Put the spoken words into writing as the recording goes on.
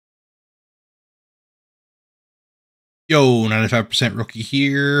Yo, 95% rookie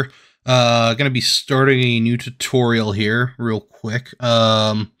here. Gonna be starting a new tutorial here real quick.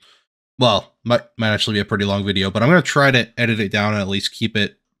 Well, might actually be a pretty long video, but I'm gonna try to edit it down and at least keep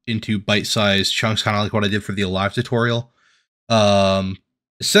it into bite-sized chunks, kind of like what I did for the Alive tutorial.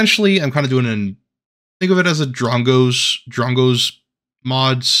 Essentially, I'm kind of doing think of it as a Drongo's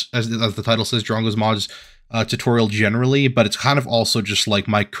mods, as the title says, Drongo's mods tutorial generally, but it's kind of also just like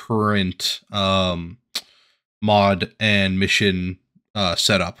my current mod and mission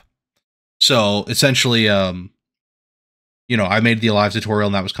setup. So essentially, you know, I made the Alive tutorial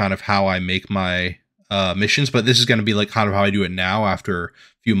and that was kind of how I make my missions, but this is going to be like kind of how I do it now. After a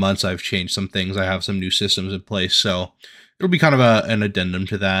few months, I've changed some things. I have some new systems in place, so it'll be kind of an addendum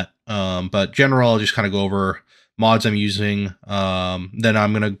to that. But general, I'll just kind of go over mods I'm using. Then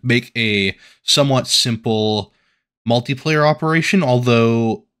I'm going to make a somewhat simple multiplayer operation,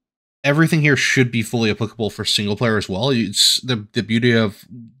 although everything here should be fully applicable for single player as well. It's the beauty of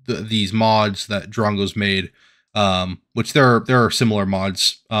these mods that Drongo's made, which there are similar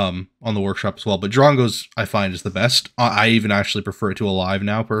mods on the workshop as well, but Drongo's I find is the best. I even actually prefer it to Alive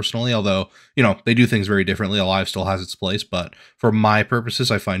now personally, although, you know, they do things very differently. Alive still has its place, but for my purposes,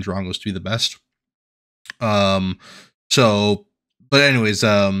 I find Drongo's to be the best. But anyways,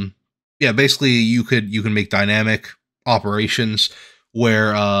 yeah, basically you can make dynamic operations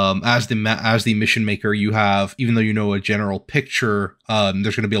where as the mission maker, you have, even though you know a general picture,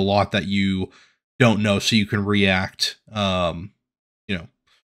 there's going to be a lot that you don't know, so you can react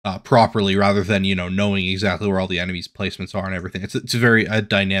properly, rather than, you know, knowing exactly where all the enemies' placements are and everything. It's a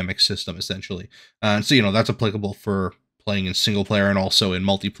dynamic system essentially, so, you know, that's applicable for playing in single player and also in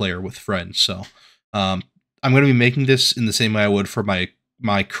multiplayer with friends. So I'm going to be making this in the same way I would for my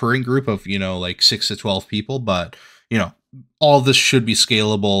current group of, you know, like 6 to 12 people, but, you know, all of this should be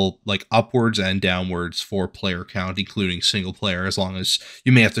scalable, like upwards and downwards for player count, including single player, as long as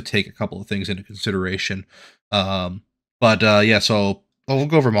you may have to take a couple of things into consideration. Yeah, so I'll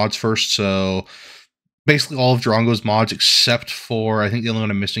go over mods first. So basically all of Drongo's mods, except for, I think the only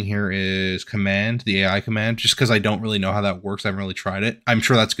one I'm missing here is command, the AI command, just because I don't really know how that works. I haven't really tried it. I'm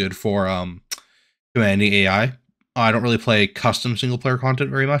sure that's good for commanding AI. I don't really play custom single player content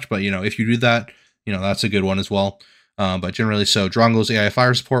very much, but, you know, if you do that, you know, that's a good one as well. But generally, so Drongo's AI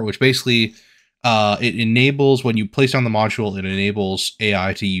fire support, which basically it enables, when you place down the module, it enables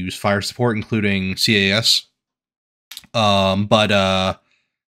AI to use fire support, including CAS. Keep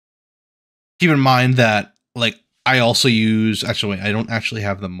in mind that, like, I also use, actually, wait, I don't actually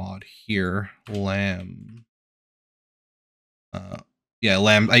have the mod here. Lamb. Yeah,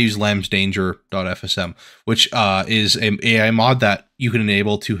 I use lambsdanger.fsm, which is an AI mod that you can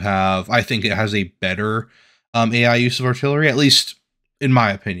enable to have, I think it has a better AI use of artillery, at least in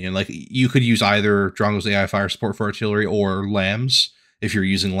my opinion. Like, you could use either Drongo's AI fire support for artillery or Lambs, if you're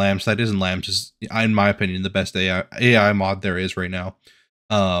using Lambs, that is, and Lambs is, in my opinion, the best AI mod there is right now.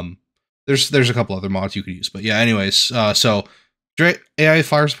 There's a couple other mods you could use, but yeah, anyways, so AI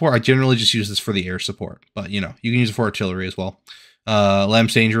fire support, I generally just use this for the air support, but, you know, you can use it for artillery as well.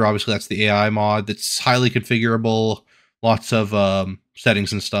 Lamb's Danger, obviously that's the AI mod that's highly configurable, lots of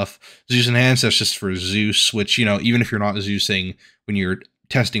settings and stuff. Zeus Enhanced, that's just for Zeus, which, you know, even if you're not Zeusing, when you're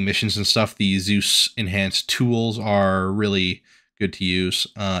testing missions and stuff, the Zeus Enhanced tools are really good to use.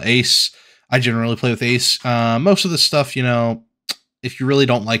 Ace, I generally play with Ace. Most of the stuff, you know, if you really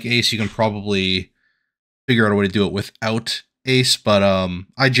don't like Ace, you can probably figure out a way to do it without Ace, but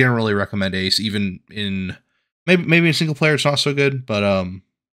I generally recommend Ace, even in maybe in single player it's not so good, but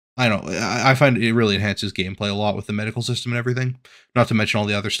I don't know, I find it really enhances gameplay a lot with the medical system and everything, not to mention all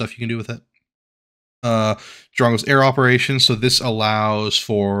the other stuff you can do with it. Drongo's air operations, so this allows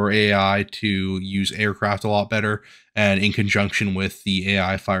for AI to use aircraft a lot better, and in conjunction with the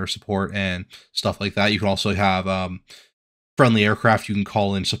AI fire support and stuff like that, you can also have friendly aircraft you can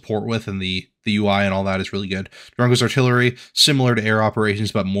call in support with, and the UI and all that is really good. Drongo's artillery, similar to air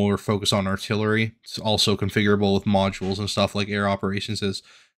operations, but more focused on artillery. It's also configurable with modules and stuff like air operations is,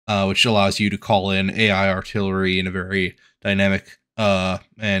 which allows you to call in AI artillery in a very dynamic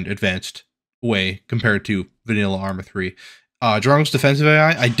and advanced way compared to vanilla Arma 3. Drongo's defensive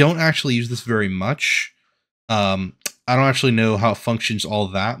AI, I don't actually use this very much. I don't actually know how it functions all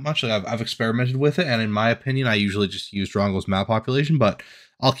that much. Like, I've experimented with it, and in my opinion, I usually just use Drongo's map population, but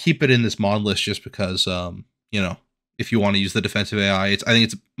I'll keep it in this mod list just because, you know, if you want to use the defensive AI, I think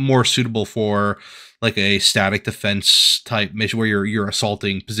it's more suitable for like a static defense type mission where you're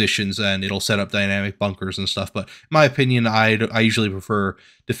assaulting positions and it'll set up dynamic bunkers and stuff. But in my opinion, I usually prefer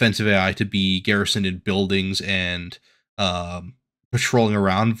defensive AI to be garrisoned in buildings and patrolling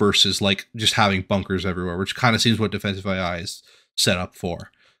around versus like just having bunkers everywhere, which kind of seems what defensive AI is set up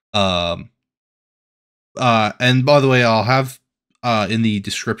for. And by the way, I'll have in the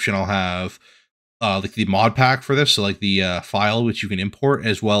description, I'll have like the mod pack for this, so like the file which you can import,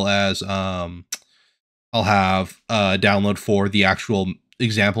 as well as I'll have download for the actual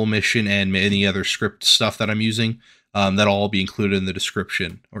example mission and any other script stuff that I'm using. That'll all be included in the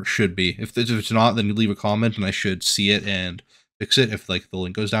description, or should be. If it's not, then you leave a comment and I should see it and fix it if like the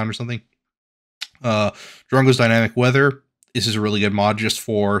link goes down or something. Drongo's Dynamic Weather. This is a really good mod just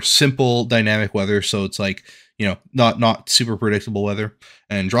for simple dynamic weather, so it's like, you know, not super predictable weather.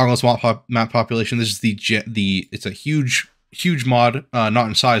 And Drongo's map population. This is it's a huge mod, not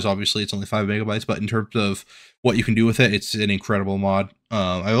in size obviously, it's only 5 megabytes, but in terms of what you can do with it, it's an incredible mod.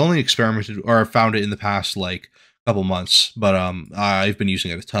 I've only experimented or found it in the past like couple months, but I've been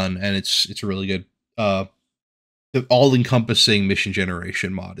using it a ton, and it's a really good all-encompassing mission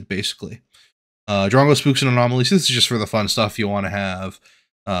generation mod basically. Drongo Spooks and Anomalies. This is just for the fun stuff. You want to have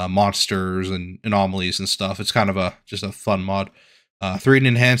monsters and anomalies and stuff. It's kind of just a fun mod. 3D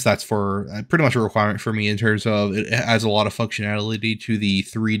Enhanced, that's for pretty much a requirement for me in terms of it adds a lot of functionality to the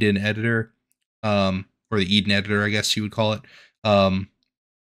 3D editor, or the Eden editor, I guess you would call it.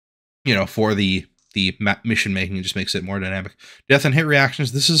 You know, for the mission making, it just makes it more dynamic. Death and hit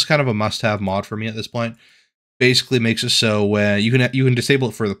reactions. This is kind of a must-have mod for me at this point. Basically makes it so when you can disable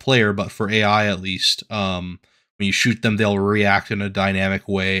it for the player, but for AI at least, when you shoot them, they'll react in a dynamic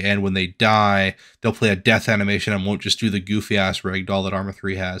way, and when they die, they'll play a death animation and won't just do the goofy ass ragdoll that Arma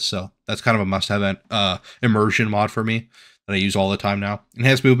 3 has. So that's kind of a must-have immersion mod for me that I use all the time now.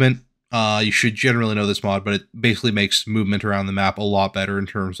 Enhanced movement. You should generally know this mod, but it basically makes movement around the map a lot better in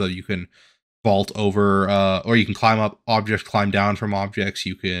terms of you can vault over, or you can climb up objects, climb down from objects.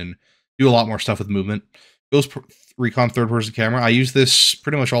 You can do a lot more stuff with movement. Ghost Recon third-person camera. I use this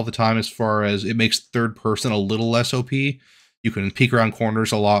pretty much all the time as far as it makes third-person a little less OP. You can peek around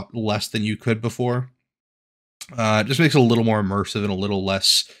corners a lot less than you could before. It just makes it a little more immersive and a little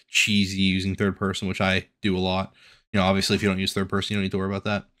less cheesy using third-person, which I do a lot. You know, obviously, if you don't use third-person, you don't need to worry about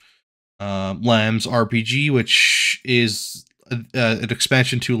that. Lambs RPG, which is an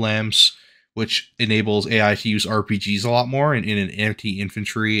expansion to Lambs, which enables AI to use RPGs a lot more in an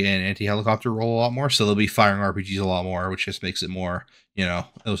anti-infantry and anti-helicopter role a lot more. So they'll be firing RPGs a lot more, which just makes it more, you know,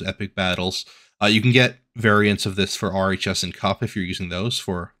 those epic battles. You can get variants of this for RHS and Cup if you're using those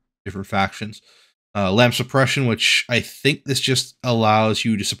for different factions. Lamb suppression, which I think this just allows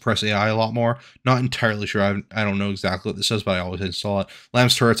you to suppress AI a lot more. Not entirely sure. I don't know exactly what this does, but I always install it.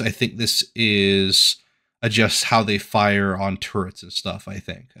 Lamb's turrets, I think this is adjusts how they fire on turrets and stuff, I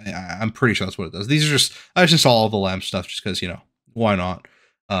think. I'm pretty sure that's what it does. These are just, I just install all the Lamb stuff just because, you know, why not?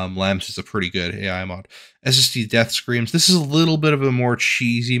 Lambs is a pretty good AI mod. SSD Death Screams. This is a little bit of a more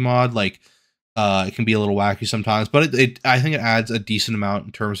cheesy mod. Like, it can be a little wacky sometimes, but I think it adds a decent amount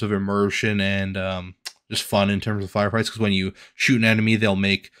in terms of immersion and just fun in terms of firefights, because when you shoot an enemy, they'll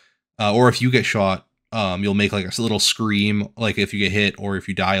make, or if you get shot, you'll make like a little scream, like if you get hit, or if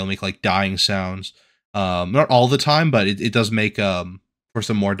you die, you'll make like dying sounds. Not all the time, but it does make for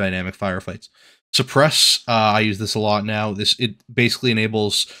some more dynamic firefights. Suppress, I use this a lot now. It basically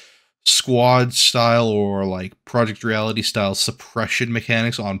enables squad style or like Project Reality style suppression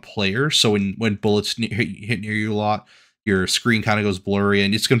mechanics on players. So when bullets hit near you a lot, your screen kind of goes blurry,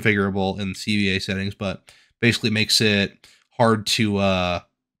 and it's configurable in CVA settings, but basically makes it hard to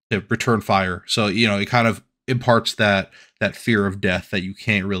return fire. So, you know, it kind of imparts that fear of death that you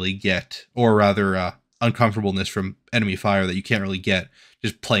can't really get, or rather uncomfortableness from enemy fire that you can't really get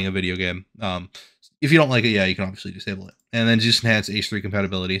just playing a video game. If you don't like it, yeah, you can obviously disable it. And then just enhance H3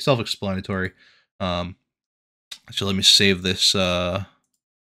 compatibility, self-explanatory. So let me save this mod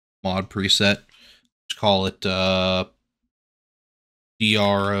preset. Let's call it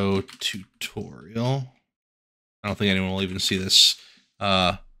DRO tutorial. I don't think anyone will even see this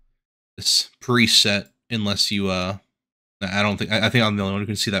this preset unless you I think I'm the only one who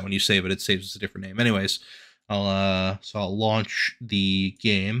can see that when you save it. It saves as a different name. Anyways, I'll launch the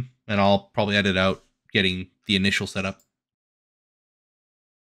game, and I'll probably edit out getting the initial setup.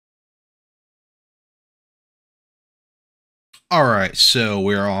 All right, so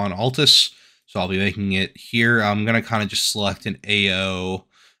we're on Altus, so I'll be making it here. I'm gonna kind of just select an AO.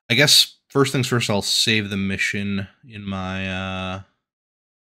 I guess first things first, I'll save the mission in my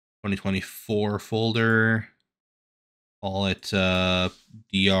 2024 folder. Call it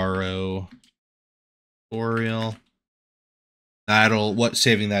DRO tutorial. What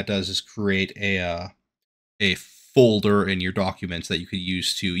saving that does is create a folder in your documents that you could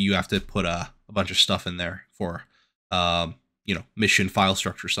use to. You have to put a bunch of stuff in there for you you know, mission file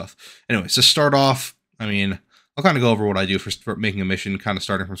structure stuff. Anyways, to start off, I mean, I'll kind of go over what I do for making a mission, kind of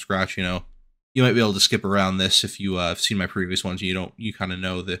starting from scratch. You know, you might be able to skip around this if you have seen my previous ones. You kind of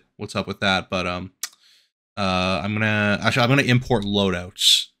know what's up with that. But I'm gonna import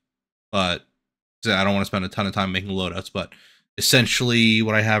loadouts, but I don't want to spend a ton of time making loadouts. But essentially,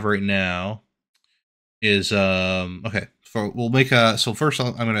 what I have right now is okay. We'll make a first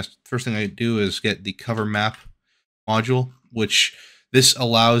thing I do is get the cover map module, which this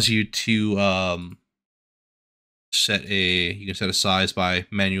allows you to you can set a size by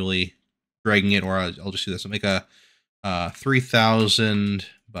manually dragging it, or I'll just do this. I'll make a 3000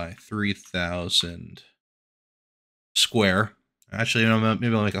 by 3000 square. Actually, you know,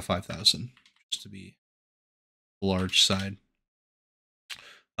 maybe I'll make a 5000 just to be the large side.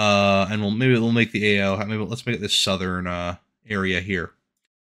 And we'll make the AO. Maybe let's make it this southern area here.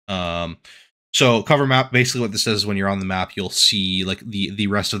 So cover map, basically what this does is when you're on the map, you'll see like the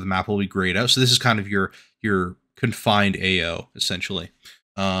rest of the map will be grayed out. So this is kind of your confined AO essentially.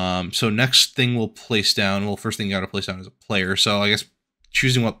 So next thing we'll place down. Well, first thing you got to place down is a player. So I guess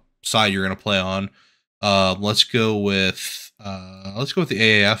choosing what side you're going to play on. Let's go with the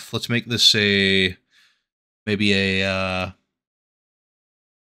AAF. Let's make this maybe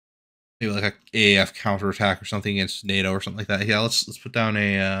like a AAF counterattack or something against NATO or something like that. Yeah, let's put down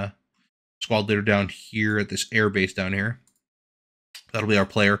a squad leader down here at this air base down here. That'll be our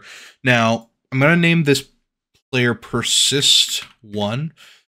player. Now, I'm going to name this player Persist 1.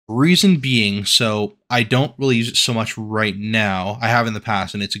 Reason being, so I don't really use it so much right now. I have in the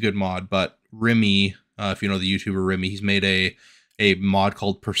past, and it's a good mod, but Remy, if you know the YouTuber Remy, he's made a mod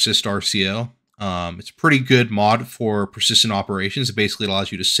called Persist RCO. It's a pretty good mod for persistent operations. It basically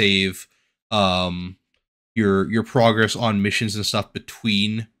allows you to save your progress on missions and stuff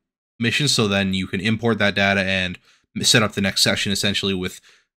between missions, so then you can import that data and set up the next session essentially with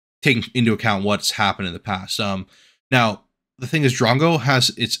taking into account what's happened in the past. Now the thing is, Drongo has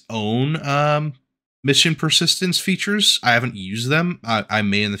its own mission persistence features. I haven't used them. I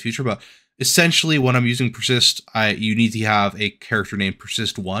may in the future, but essentially when I'm using Persist, you need to have a character named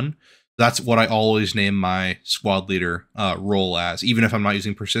Persist 1. That's what I always name my squad leader role as, even if I'm not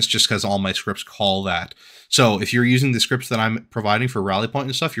using Persist, just because all my scripts call that. So if you're using the scripts that I'm providing for Rallypoint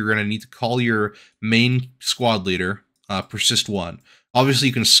and stuff, you're going to need to call your main squad leader Persist 1. Obviously,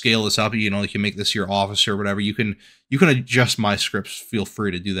 you can scale this up. You know, you can make this your officer or whatever. You can adjust my scripts. Feel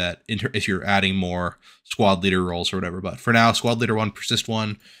free to do that if you're adding more squad leader roles or whatever. But for now, squad leader 1, Persist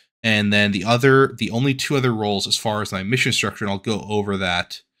 1, and then the only 2 other roles as far as my mission structure, and I'll go over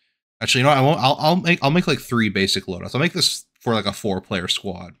that. Actually, you know, I won't. I'll make like 3 basic loadouts. I'll make this for like a 4-player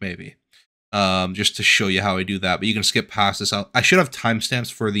squad, maybe, just to show you how I do that. But you can skip past this. I should have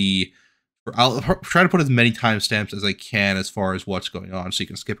timestamps for the. I'll try to put as many timestamps as I can as far as what's going on, so you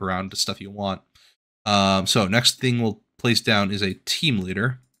can skip around to stuff you want. So next thing we'll place down is a team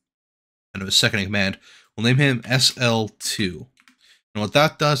leader, and a second in command. We'll name him SL2. And what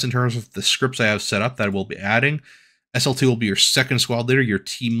that does in terms of the scripts I have set up that we'll be adding. SL2 will be your second squad leader, your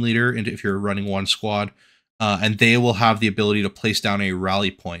team leader, and if you're running one squad, and they will have the ability to place down a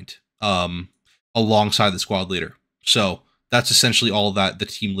rally point alongside the squad leader. So that's essentially all that the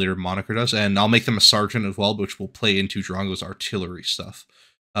team leader moniker does, and I'll make them a sergeant as well, which will play into Drongo's artillery stuff.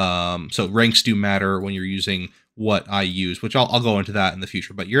 So ranks do matter when you're using what I use, which I'll go into that in the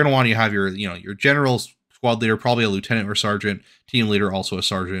future. But you're gonna want to have your your general squad leader, probably a lieutenant or sergeant, team leader also a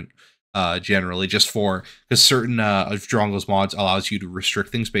sergeant. Generally, just because certain of Drongo's mods allows you to restrict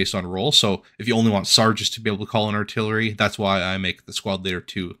things based on role. So if you only want sergeants to be able to call in artillery, that's why I make the squad leader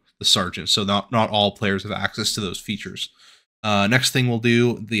to the sergeant. So not all players have access to those features. Next thing we'll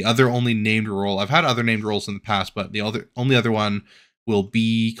do, the other only named role. I've had other named roles in the past, but the only other one will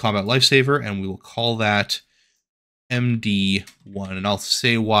be combat lifesaver, and we will call that MD1, and I'll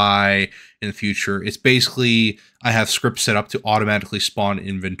say why in the future. It's basically, I have scripts set up to automatically spawn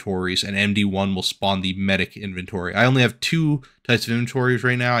inventories, and MD1 will spawn the medic inventory. I only have 2 types of inventories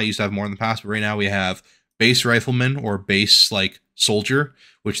right now. I used to have more in the past, but right now we have base rifleman or base like soldier,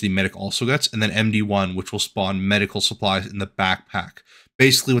 which the medic also gets, and then MD1, which will spawn medical supplies in the backpack.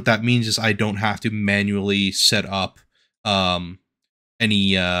 Basically what that means is I don't have to manually set up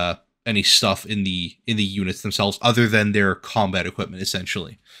any stuff in the units themselves other than their combat equipment,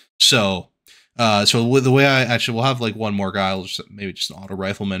 essentially. So with the way we'll have like one more guy, maybe just an auto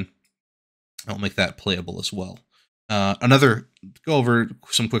rifleman. I'll make that playable as well. Go over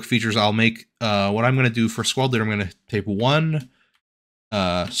some quick features. I'll make what I'm going to do for squad leader. I'm going to type 1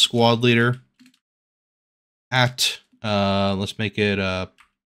 squad leader at let's make it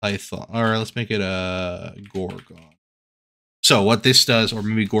Python, or let's make it Gorgon. So what this does, or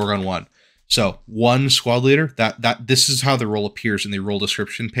maybe Gorgon 1. So one squad leader, this is how the role appears in the role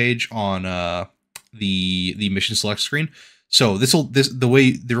description page on the mission select screen. So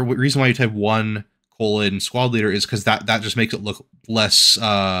the reason why you type 1 squad leader is because that just makes it look less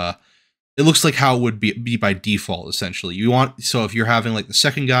it looks like how it would be by default, essentially. So if you're having like the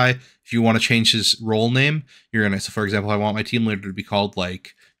second guy, if you want to change his role name, you're gonna, so for example, I want my team leader to be called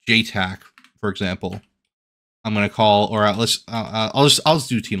like JTAC, for example. I'm gonna call, or I'll just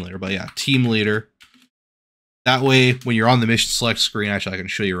do team leader, but yeah, team leader. That way, when you're on the mission select screen, actually I can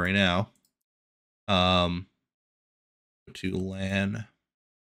show you right now. Go to LAN.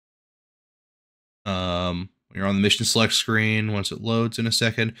 When you're on the mission select screen, once it loads in a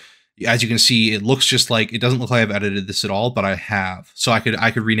second, as you can see, it looks just like, it doesn't look like I've edited this at all, but I have. So I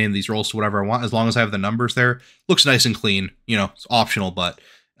could rename these roles to whatever I want, as long as I have the numbers there. Looks nice and clean, you know, it's optional, but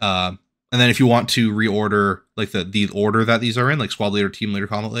and then if you want to reorder like the order that these are in, like squad leader, team leader,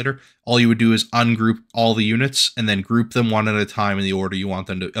 combat leader, all you would do is ungroup all the units and then group them one at a time in the order you want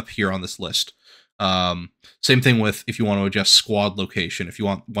them to appear on this list. Same thing with if you want to adjust squad location. If you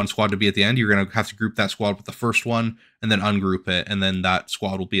want one squad to be at the end, you're going to have to group that squad with the first one and then ungroup it, and then that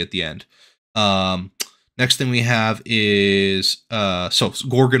squad will be at the end. Next thing we have is so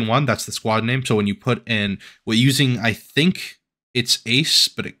Gorgon 1, that's the squad name. So when you put in, we're using, I think it's Ace,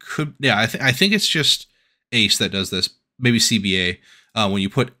 but it could, yeah, I think it's just Ace that does this, maybe CBA. When you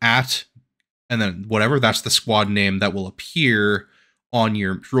put at and then whatever, that's the squad name that will appear on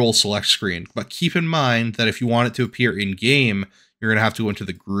your role select screen. But keep in mind that if you want it to appear in game, you're gonna have to go into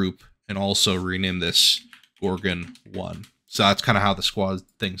the group and also rename this Gorgon 1. So that's kind of how the squad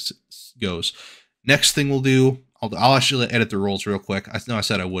thing goes. Next thing we'll do, I'll actually edit the roles real quick. I know I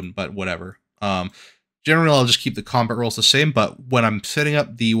said I wouldn't, but whatever. Generally, I'll just keep the combat roles the same, but when I'm setting up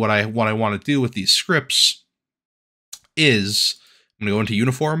what I want to do with these scripts is I'm going to go into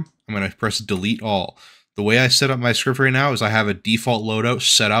uniform. I'm going to press delete all. The way I set up my script right now is I have a default loadout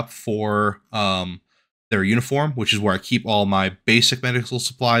set up for their uniform, which is where I keep all my basic medical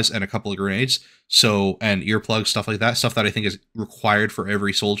supplies and a couple of grenades. So, and earplugs, stuff like that, stuff that I think is required for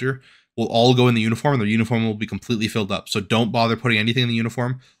every soldier, will all go in the uniform, and the uniform will be completely filled up. So don't bother putting anything in the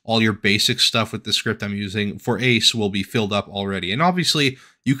uniform. All your basic stuff with the script I'm using for Ace will be filled up already. And obviously,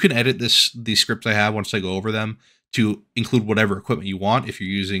 you can edit these scripts I have once I go over them to include whatever equipment you want. If you're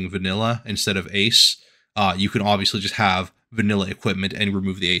using vanilla instead of Ace, you can obviously just have vanilla equipment and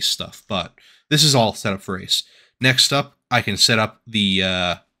remove the Ace stuff. But this is all set up for Ace. Next up, I can set up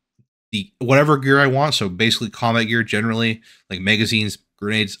the whatever gear I want. So basically combat gear generally, like magazines,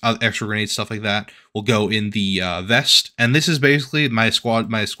 grenades, extra grenades, stuff like that, will go in the vest. And this is basically my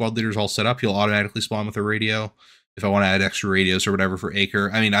squad leader's all set up. He'll automatically spawn with a radio if I want to add extra radios or whatever for Acre.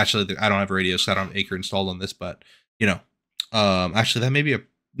 I mean, actually, I don't have radios, so I don't have Acre installed on this, but you know, actually that may be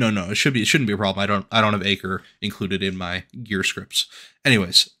no, it shouldn't be a problem. I don't have Acre included in my gear scripts.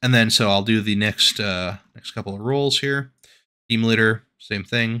 Anyways, and then so I'll do the next couple of roles here. Team leader, same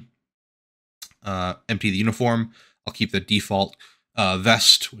thing. Empty the uniform. I'll keep the default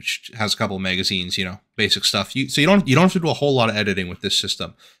vest, which has a couple of magazines, you know, basic stuff. So you don't have to do a whole lot of editing with this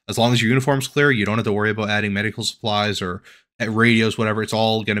system. As long as your uniform's clear, you don't have to worry about adding medical supplies or radios, whatever. It's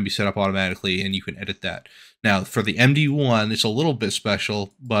all going to be set up automatically, and you can edit that. Now, for the MD1, it's a little bit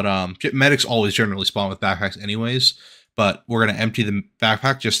special, but medics always generally spawn with backpacks anyways. But we're going to empty the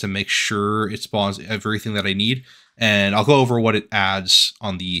backpack just to make sure it spawns everything that I need. And I'll go over what it adds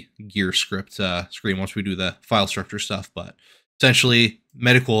on the gear script screen once we do the file structure stuff. But essentially,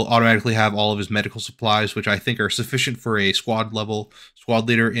 medic will automatically have all of his medical supplies, which I think are sufficient for a squad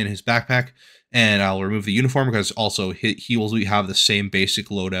leader in his backpack. And I'll remove the uniform because also he will have the same basic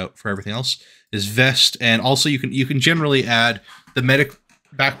loadout for everything else. His vest, and also you can generally add the medic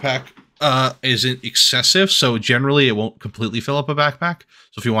backpack isn't excessive, so generally it won't completely fill up a backpack.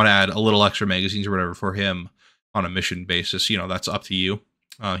 So if you want to add a little extra magazines or whatever for him on a mission basis, you know, that's up to you.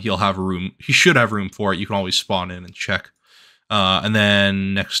 He'll have room. He should have room for it. You can always spawn in and check. And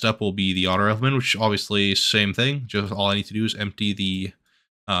then next up will be the auto element, which obviously same thing. Just all I need to do is empty the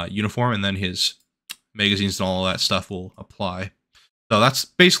uniform, and then his magazines and all that stuff will apply. So that's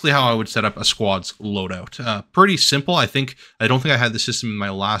basically how I would set up a squad's loadout. Pretty simple. I don't think I had the system in my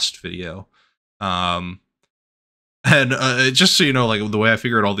last video. And just so you know, like the way I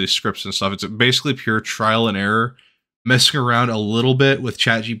figured all these scripts and stuff, it's basically pure trial and error, messing around a little bit with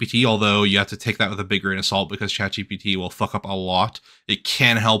ChatGPT, although you have to take that with a big grain of salt because ChatGPT will fuck up a lot. It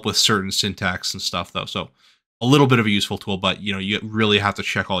can help with certain syntax and stuff though. So a little bit of a useful tool, but you know, you really have to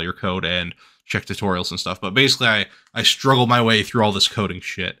check all your code and check tutorials and stuff. But basically I struggled my way through all this coding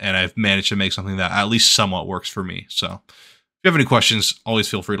shit, and I've managed to make something that at least somewhat works for me. So you have any questions, always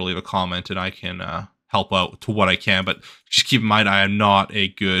feel free to leave a comment, and I can help out to what I can. But just keep in mind, I am not a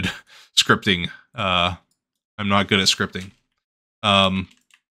good scripting. I'm not good at scripting.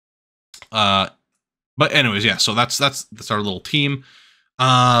 But anyways, yeah. So that's our little team.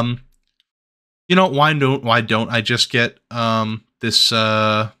 You know, why don't I just get this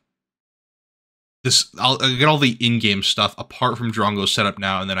I'll get all the in-game stuff apart from Drongo's setup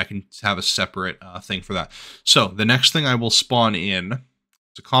now, and then I can have a separate thing for that. So the next thing I will spawn in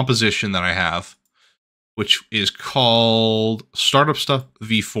is a composition that I have, which is called Startup Stuff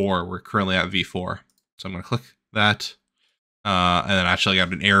V4. We're currently at V4. So I'm going to click that. And then actually I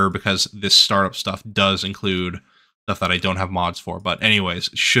got an error because this startup stuff does include stuff that I don't have mods for. But anyways,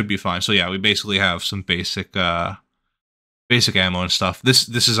 it should be fine. So yeah, we basically have some basic ammo and stuff. This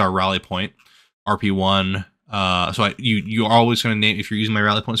is our Rallypoint. RP1. So you're always going to name, if you're using my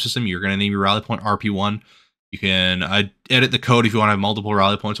Rallypoint system, you're going to name your Rallypoint RP1. You can edit the code if you want to have multiple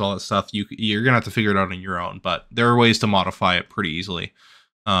Rallypoints, all that stuff. You're going to have to figure it out on your own, but there are ways to modify it pretty easily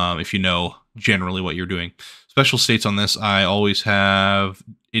if you know generally what you're doing. Special states on this, I always have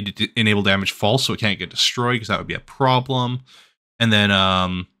enable damage false, so it can't get destroyed, because that would be a problem. And then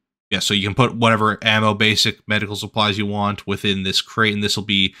yeah, so you can put whatever ammo, basic, medical supplies you want within this crate, and this will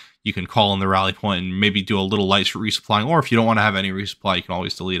be, you can call in the Rallypoint and maybe do a little light resupplying, or if you don't want to have any resupply, you can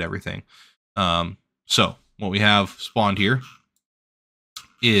always delete everything. So what we have spawned here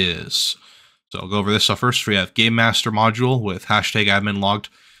is, so I'll go over this stuff first. We have Game Master module with #admin logged.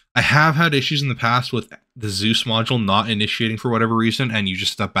 I have had issues in the past with the Zeus module not initiating for whatever reason, and you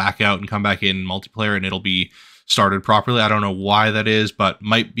just step back out and come back in multiplayer and it'll be started properly. I don't know why that is, but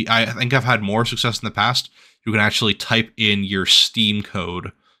might be. I think I've had more success in the past. You can actually type in your Steam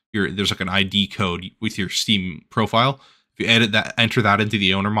code. There's like an ID code with your Steam profile. If you edit that, enter that into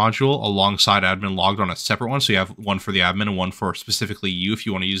the owner module alongside admin logged on a separate one, so you have one for the admin and one for specifically you if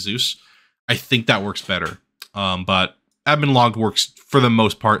you want to use Zeus. I think that works better. But admin logged works for the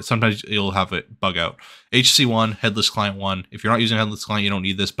most part. Sometimes you'll have it bug out. HC1, headless client 1. If you're not using a headless client, you don't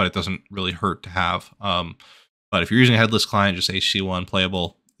need this, but it doesn't really hurt to have. But if you're using a headless client, just HC1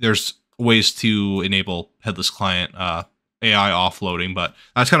 playable. There's ways to enable headless client AI offloading, but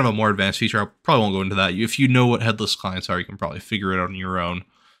that's kind of a more advanced feature. I probably won't go into that. If you know what headless clients are, you can probably figure it out on your own.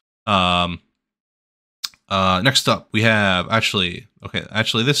 Next up, we have actually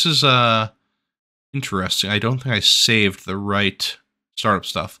this is interesting. I don't think I saved the right startup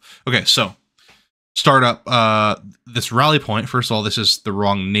stuff. Okay, so startup, this Rallypoint, first of all, this is the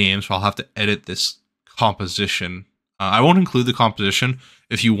wrong name, so I'll have to edit this composition. I won't include the composition.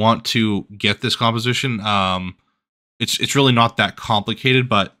 If you want to get this composition, it's really not that complicated,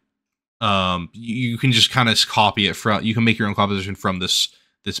 but you can just kind of copy it from, you can make your own composition from this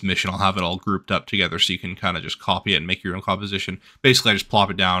mission. I'll have it all grouped up together so you can kind of just copy it and make your own composition. Basically, I just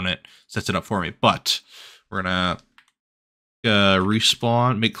plop it down, it sets it up for me. But we're gonna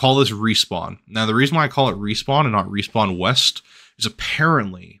respawn, call this respawn. Now, the reason why I call it respawn and not respawn west is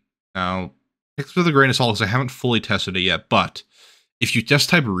apparently, now, take this with a grain of salt because I haven't fully tested it yet, but if you just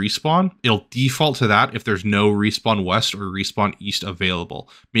type respawn, it'll default to that if there's no respawn west or respawn east available.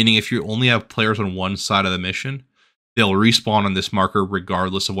 Meaning if you only have players on one side of the mission, they'll respawn on this marker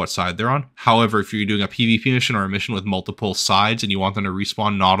regardless of what side they're on. However, if you're doing a PvP mission or a mission with multiple sides and you want them to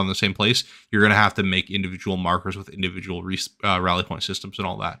respawn not on the same place, you're going to have to make individual markers with individual rally point systems and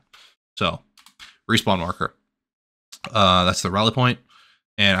all that. So, respawn marker. That's the rally point.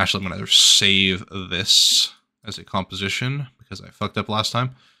 And actually, I'm going to save this as a composition because I fucked up last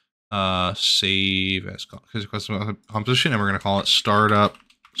time. Save as composition, and we're going to call it startup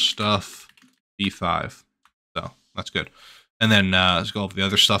stuff V5. So that's good. And then let's go over the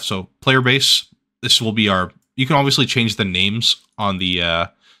other stuff. So player base, this will be our, you can obviously change the names on the,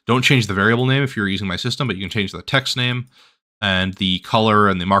 don't change the variable name if you're using my system, but you can change the text name and the color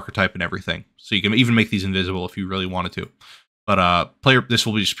and the marker type and everything. So you can even make these invisible if you really wanted to. But this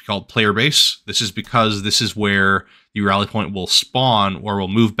will just be called player base. This is because this is where the rally point will spawn or will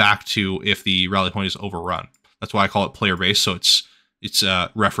move back to if the rally point is overrun. That's why I call it player base. So it's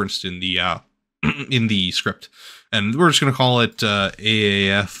referenced in the in the script. And we're just going to call it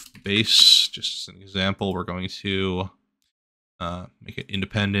AAF base. Just as an example, we're going to make it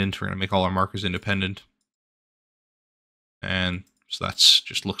independent. We're going to make all our markers independent. And so that's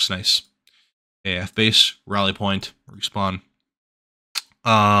just looks nice. AF base, rally point, respawn.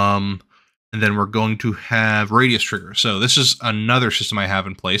 And then we're going to have radius trigger. So this is another system I have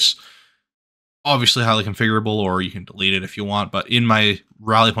in place. Obviously highly configurable, or you can delete it if you want. But in my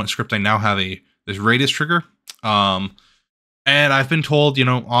rally point script, I now have this radius trigger. And I've been told, you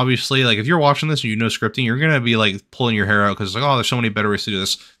know, obviously, like if you're watching this and you know scripting, you're gonna be like pulling your hair out because like, oh, there's so many better ways to do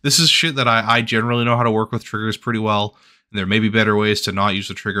this. This is shit that I generally know how to work with triggers pretty well. And there may be better ways to not use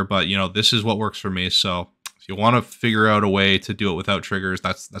the trigger, but you know, this is what works for me. So if you want to figure out a way to do it without triggers,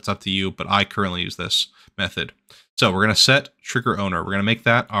 that's up to you. But I currently use this method. So we're gonna set trigger owner. We're gonna make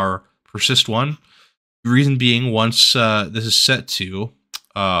that our persist one. Reason being, once this is set to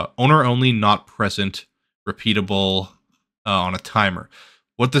owner only, not present, repeatable. On a timer.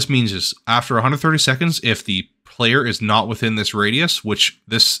 What this means is after 130 seconds, if the player is not within this radius, which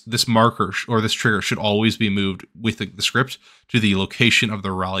this marker or this trigger should always be moved with the script to the location of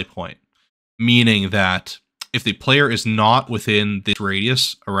the rally point, meaning that if the player is not within this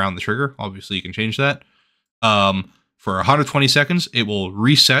radius around the trigger, obviously you can change that. For 120 seconds, it will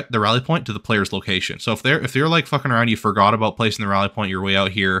reset the rally point to the player's location. So if they're like fucking around, you forgot about placing the rally point, you're way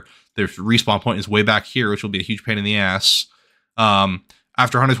out here, their respawn point is way back here, which will be a huge pain in the ass.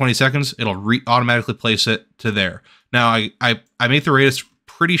 After 120 seconds, it'll automatically place it to there. Now, I make the radius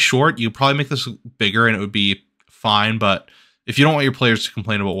pretty short. You probably make this bigger and it would be fine, but if you don't want your players to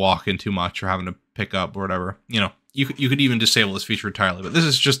complain about walking too much or having to pick up or whatever, you know, you could even disable this feature entirely. But this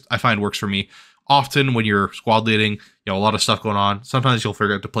is just, I find, works for me. Often when you're squad leading, you know, a lot of stuff going on, sometimes you'll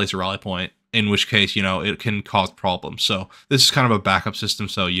forget to place a rally point, in which case, you know, it can cause problems. So this is kind of a backup system,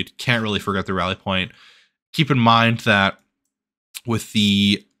 so you can't really forget the rally point. Keep in mind that with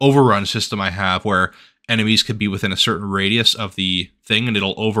the overrun system I have, where enemies could be within a certain radius of the thing and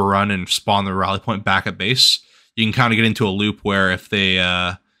it'll overrun and spawn the rally point back at base, you can kind of get into a loop where if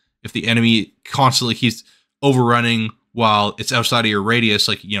the enemy constantly keeps overrunning while it's outside of your radius,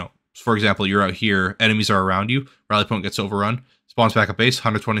 like, you know, for example, you're out here, enemies are around you, rally point gets overrun, spawns back at base,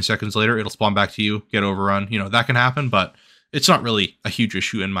 120 seconds later, it'll spawn back to you, get overrun. You know, that can happen, but it's not really a huge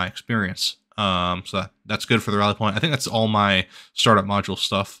issue in my experience. So that's good for the rally point. I think that's all my startup module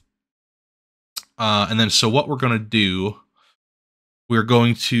stuff. And then, so what we're going to do, we're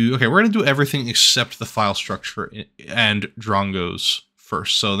going to do everything except the file structure and Drongo's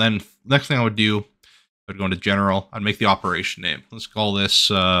first. So then next thing I would do, I'd go into general, I'd make the operation name. Let's call this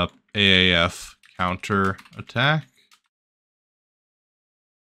AAF counter attack.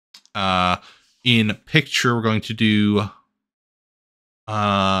 In picture, we're going to do,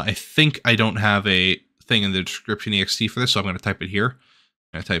 I think I don't have a thing in the description ext for this, so I'm going to type it here.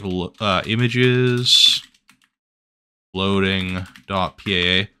 I'm going to type images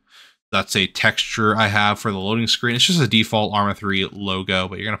loading.paa. That's a texture I have for the loading screen. It's just a default Arma 3 logo,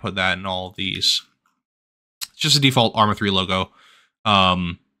 but you're going to put that in all of these. It's just a default Arma 3 logo.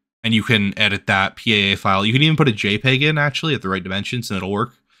 And you can edit that PAA file. You can even put a JPEG in, actually, at the right dimensions, and it'll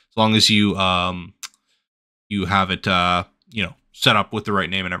work. As long as you you have it, you know, set up with the right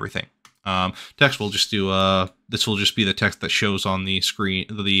name and everything. Text will just do, this will just be the text that shows on the screen,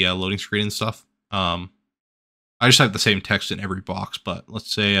 the loading screen and stuff. I just have the same text in every box, but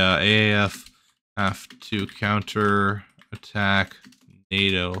let's say AAF have to counter attack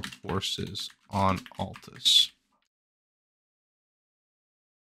NATO forces on Altus.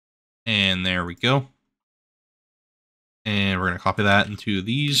 And there we go. And we're going to copy that into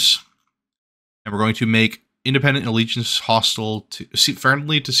these. And we're going to make independent allegiance hostile to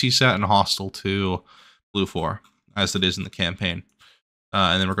friendly to CSAT and hostile to Blue 4, as it is in the campaign.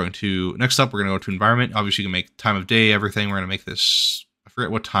 And then we're going to, next up, we're going to go to environment. Obviously, you can make time of day, everything. We're going to make this, I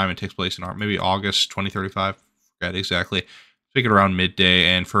forget what time it takes place in maybe August 2035. Forget exactly. Make it around midday.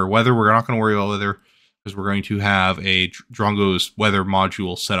 And for weather, we're not going to worry about weather because we're going to have a Drongo's weather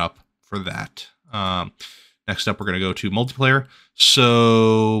module set up for that. Next up, we're going to go to multiplayer.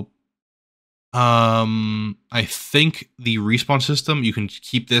 So I think the respawn system, you can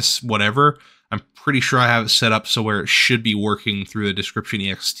keep this whatever. I'm pretty sure I have it set up so where it should be working through the description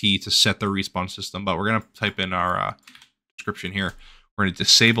ext to set the respawn system, but we're going to type in our description here. We're going to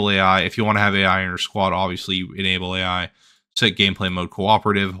disable AI. If you want to have AI in your squad, obviously you enable AI. Set gameplay mode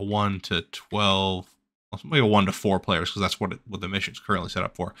cooperative, 1 to 12, maybe 1 to 4 players, because that's what the mission's currently set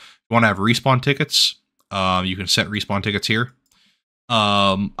up for. If you want to have respawn tickets, you can set respawn tickets here.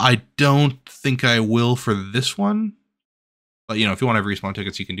 I don't think I will for this one, but you know, if you want to have respawn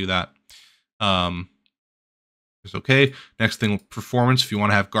tickets, you can do that. It's okay. Next thing, performance. If you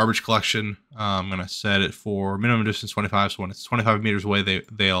want to have garbage collection, I'm going to set it for minimum distance 25. So when it's 25 meters away,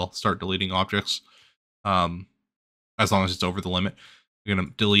 they'll start deleting objects. As long as it's over the limit. We're going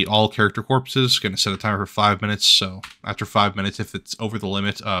to delete all character corpses. Going to set a timer for 5 minutes. So after 5 minutes, if it's over the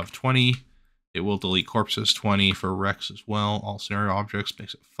limit of 20, it will delete corpses. 20 for Rex as well. All scenario objects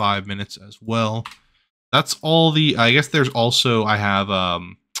makes it 5 minutes as well. That's all the, I guess there's also, I have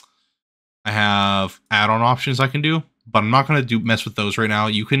add-on options I can do, but I'm not going to mess with those right now.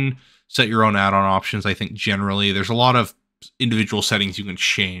 You can set your own add-on options. I think generally there's a lot of individual settings you can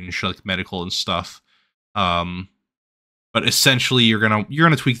change, like medical and stuff. But essentially you're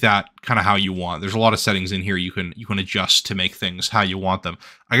gonna tweak that kind of how you want. There's a lot of settings in here you can adjust to make things how you want them.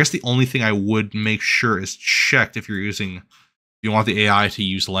 I guess the only thing I would make sure is checked if you want the AI to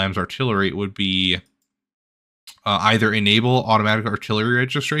use Lamb's artillery, it would be either enable automatic artillery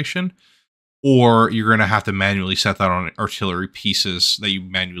registration, or you're going to have to manually set that on artillery pieces that you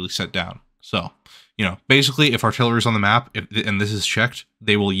manually set down. So, you know, basically if artillery is on the map, and this is checked,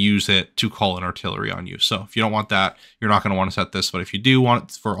 they will use it to call an artillery on you. So if you don't want that, you're not going to want to set this. But if you do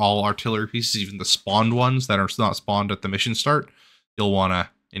want it for all artillery pieces, even the spawned ones that are not spawned at the mission start, you'll want to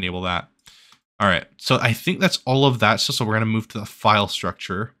enable that. All right, so I think that's all of that. So we're going to move to the file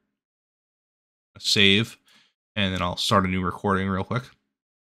structure, save, and then I'll start a new recording real quick.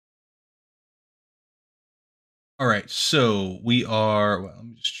 All right, so we are, well, let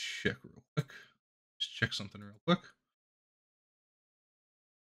me just check real quick. Just check something real quick.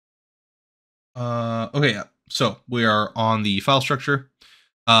 Okay, yeah. So we are on the file structure.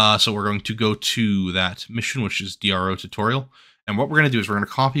 So we're going to go to that mission, which is DRO tutorial. And what we're going to do is we're going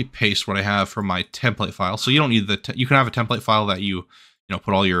to copy paste what I have from my template file. So you don't need you can have a template file that you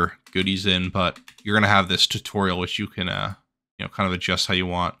put all your goodies in, but you're going to have this tutorial, which you can, kind of adjust how you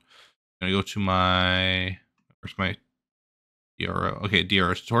want. I'm going to go to where's my DRO? Okay,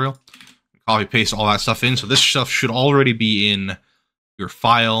 DRO tutorial. Copy paste all that stuff in. So this stuff should already be in your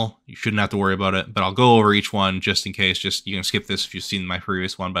file. You shouldn't have to worry about it, but I'll go over each one just in case. Just you can skip this if you've seen my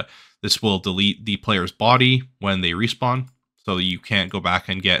previous one, but this will delete the player's body when they respawn, so you can't go back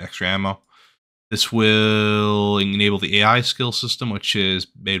and get extra ammo. This will enable the AI skill system, which is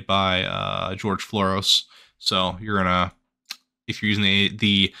made by George Floros. So you're gonna, if you're using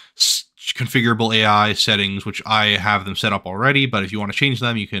the configurable AI settings, which I have them set up already, but if you want to change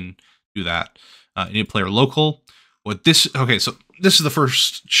them, you can do that. You need player local. Okay, so this is the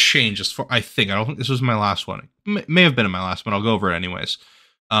first change as far, I think. I don't think this was my last one. It may have been in my last, but I'll go over it anyways.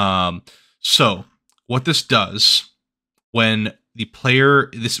 So what this does, when the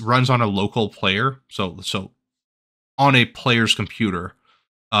player, this runs on a local player, so on a player's computer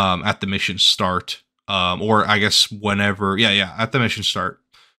at the mission start, or I guess whenever, at the mission start,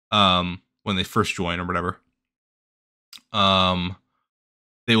 when they first join or whatever,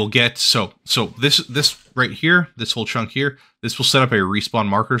 they will get, so this right here, this whole chunk here, this will set up a respawn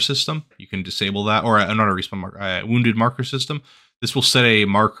marker system. You can disable that, or not a respawn marker, a wounded marker system. This will set a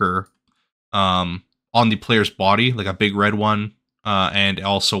marker on the player's body, like a big red one, and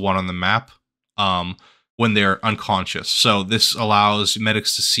also one on the map, when they're unconscious. So this allows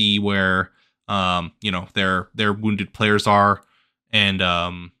medics to see where, their wounded players are,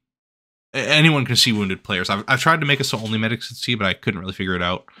 and anyone can see wounded players. I've tried to make it so only medics can see, but I couldn't really figure it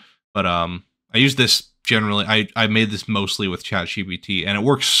out. But I use this generally. I made this mostly with ChatGPT, and it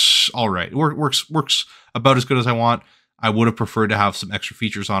works all right. It works about as good as I want. I would have preferred to have some extra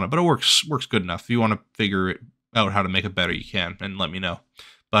features on it, but it works good enough. If you want to figure out how to make it better, you can, and let me know.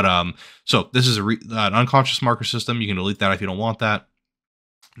 But so this is an unconscious marker system. You can delete that if you don't want that.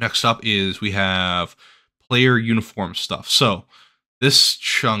 Next up is we have player uniform stuff. So this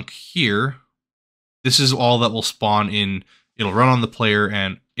chunk here, this is all that will spawn in. It'll run on the player,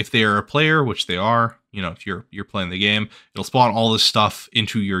 and if they are a player, which they are, if you're playing the game, it'll spawn all this stuff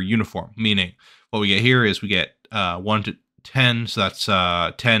into your uniform. Meaning, what we get here is we get 1 to 10, so that's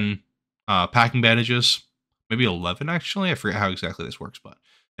 10 packing bandages, maybe 11 actually. I forget how exactly this works, but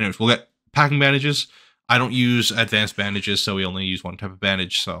anyways, we'll get packing bandages. I don't use advanced bandages, so we only use one type of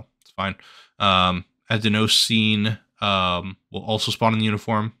bandage, so it's fine. Adenosine will also spawn in the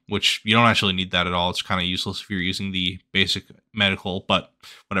uniform, which you don't actually need that at all. It's kind of useless if you're using the basic medical, but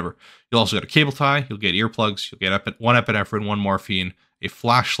whatever. You'll also get a cable tie, you'll get earplugs, you'll get one epinephrine, 1 morphine, a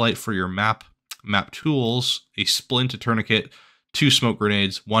flashlight for your map tools, a splint, a tourniquet, 2 smoke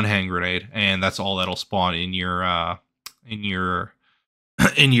grenades, 1 hand grenade, and that's all that'll spawn in your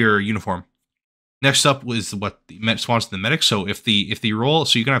uniform. Next up was what spawns the medic. So if the roll,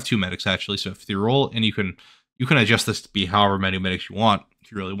 so you can have 2 medics actually. So if the roll, and you can adjust this to be however many medics you want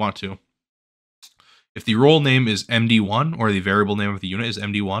if you really want to. If the role name is MD1, or the variable name of the unit is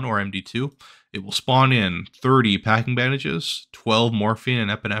MD1 or MD2, it will spawn in 30 packing bandages, 12 morphine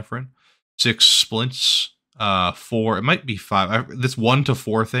and epinephrine, 6 splints, 4, it might be 5. This 1 to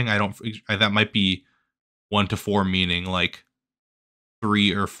 4 thing, that might be 1 to 4, meaning like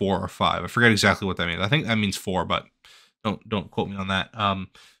 3 or 4 or 5. I forget exactly what that means. I think that means 4, but don't quote me on that. And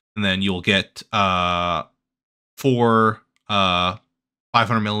then you'll get 4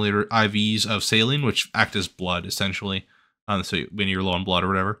 500 milliliter IVs of saline, which act as blood essentially. So when you're low on blood or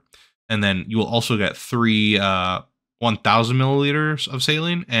whatever. And then you will also get 3 1,000 milliliters of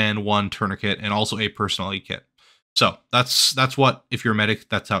saline and 1 tourniquet and also a personal aid kit. So that's what, if you're a medic,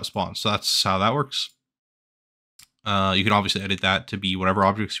 that's how it spawns. So that's how that works. You can obviously edit that to be whatever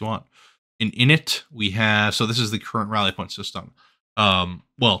objects you want. In init, we have, so this is the current Rallypoint system.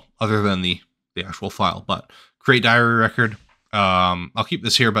 Well, other than the actual file, but create diary record. I'll keep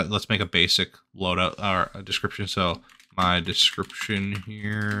this here, but let's make a basic loadout or a description. So my description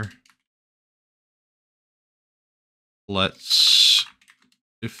here. Let's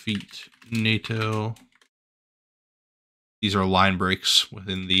defeat NATO. These are line breaks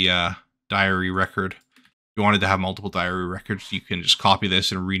within the diary record. If you wanted to have multiple diary records, you can just copy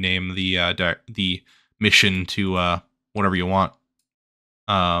this and rename the mission to whatever you want.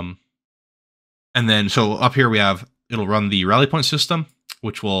 And then, so up here we have, it'll run the Rallypoint system,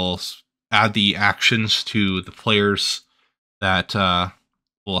 which will add the actions to the players that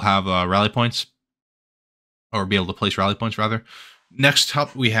will have rally points, or be able to place rally points rather. Next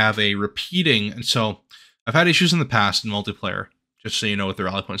up, we have a repeating. And so I've had issues in the past in multiplayer, just so you know, with the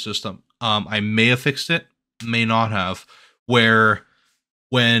Rallypoint system. I may have fixed it, may not have, where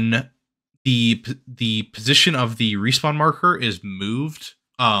when the position of the respawn marker is moved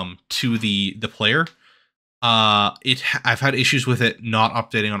to the player, I've had issues with it not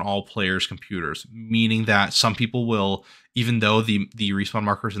updating on all players' computers, meaning that some people will, even though the respawn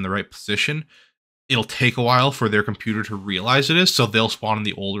marker is in the right position, it'll take a while for their computer to realize it is, so they'll spawn in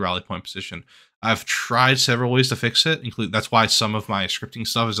the old Rallypoint position. I've tried several ways to fix it, including, that's why some of my scripting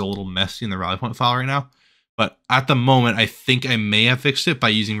stuff is a little messy in the Rallypoint file right now. But at the moment, I think I may have fixed it by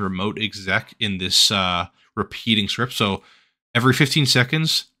using remote exec in this repeating script. So every 15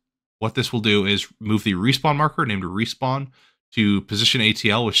 seconds, what this will do is move the respawn marker named respawn to position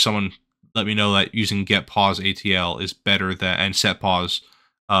ATL, which someone let me know that using get pause ATL is better than, and set pause.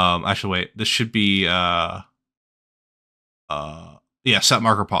 Actually, wait, this should be yeah, set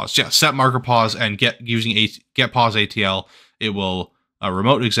marker pause. Yeah, set marker pause and using get pause ATL. It will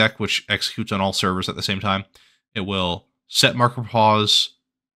remote exec, which executes on all servers at the same time. It will set marker pause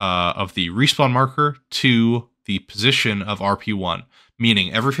of the respawn marker to the position of RP1,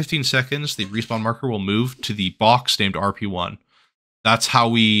 meaning every 15 seconds, the respawn marker will move to the box named RP1. That's how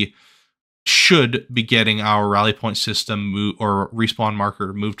we should be getting our Rallypoint system or respawn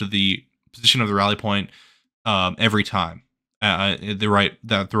marker moved to the position of the Rallypoint every time. The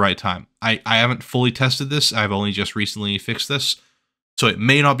right time. I haven't fully tested this. I've only just recently fixed this, so it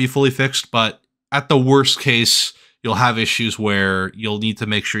may not be fully fixed. But at the worst case, you'll have issues where you'll need to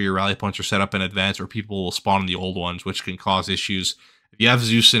make sure your rally points are set up in advance, or people will spawn in the old ones, which can cause issues. If you have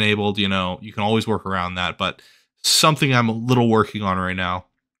Zeus enabled, you know, you can always work around that. But something I'm a little working on right now.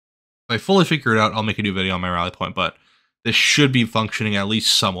 If I fully figure it out, I'll make a new video on my rally point. But this should be functioning at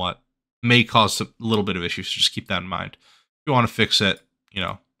least somewhat. May cause a little bit of issues, so just keep that in mind. If you want to fix it, you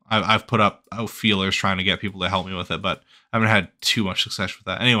know, I've put up feelers trying to get people to help me with it, but I haven't had too much success with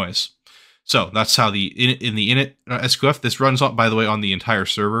that. Anyways, so that's how in the init SQF, this runs on, by the way, on the entire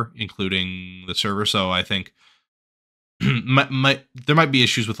server, including the server. So I think there might be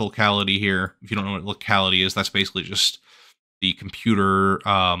issues with locality here. If you don't know what locality is, that's basically just the computer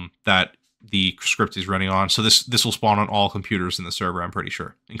that the script is running on. So this will spawn on all computers in the server, I'm pretty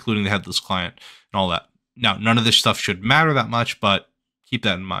sure, including the headless client and all that. Now, none of this stuff should matter that much, but keep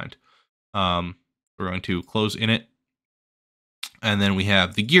that in mind. We're going to close init. And then we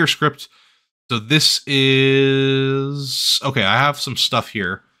have the gear script. So this is... Okay, I have some stuff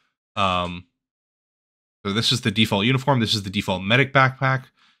here. So this is the default uniform. This is the default medic backpack.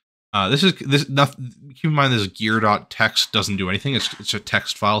 Keep in mind this gear.txt doesn't do anything. It's a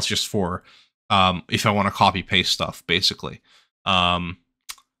text file. It's just for if I want to copy paste stuff, basically.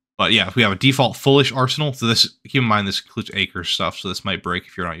 But yeah, if we have a default fullish arsenal, so this, keep in mind this includes Acre stuff, so this might break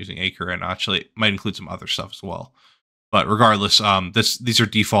if you're not using Acre, and actually it might include some other stuff as well. But regardless, these are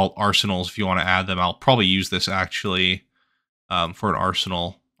default arsenals. If you want to add them, I'll probably use this actually for an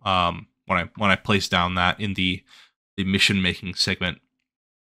arsenal when I place down that in the mission making segment.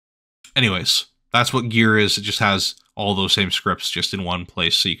 Anyways, that's what gear is. It just has all those same scripts just in one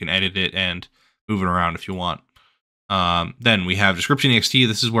place, so you can edit it and move it around if you want. Then we have description ext.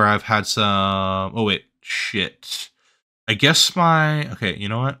 This is where I've had some... Oh, wait. Shit. I guess okay, you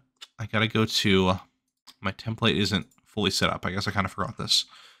know what? I gotta go to... My template isn't fully set up. I guess I kind of forgot this.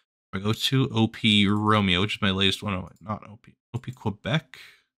 I go to OP Romeo, which is my latest one. Oh, not OP. OP Quebec.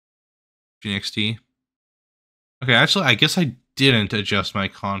 GNXT. Okay, actually, I guess I didn't adjust my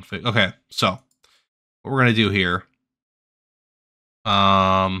config. Okay, so what we're going to do here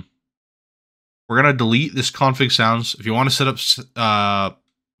We're gonna delete this config sounds. If you want to set up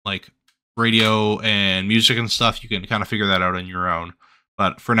like radio and music and stuff, you can kind of figure that out on your own.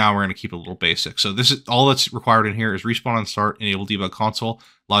 But for now, we're gonna keep it a little basic. So this is all that's required in here is respawn on start, enable debug console,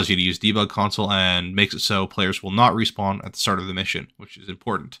 allows you to use debug console, and makes it so players will not respawn at the start of the mission, which is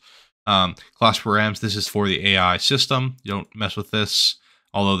important. Class params, this is for the AI system. You don't mess with this,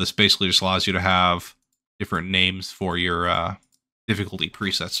 although this basically just allows you to have different names for your difficulty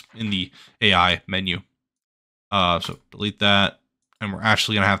presets in the AI menu. So delete that, and we're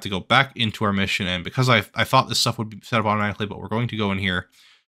actually going to have to go back into our mission, and because I thought this stuff would be set up automatically, but we're going to go in here.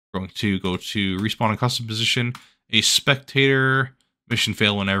 We're going to go to respawn and custom position, a spectator, mission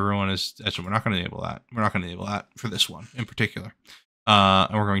fail when everyone is, actually we're not going to enable that. We're not going to enable that for this one in particular.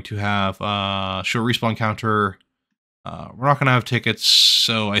 And we're going to have show respawn counter. We're not going to have tickets,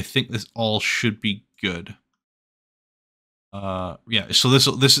 so I think this all should be good. Yeah, so this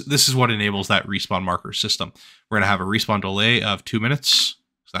is what enables that respawn marker system. We're gonna have a respawn delay of 2 minutes.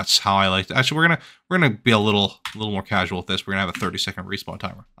 So that's how I like to. Actually, we're gonna be a little more casual with this. We're gonna have a 30-second respawn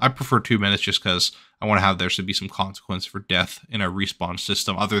timer. I prefer 2 minutes just because I want to have there should be some consequence for death in a respawn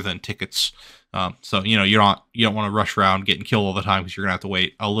system other than tickets. So you know you don't want to rush around getting killed all the time because you're gonna have to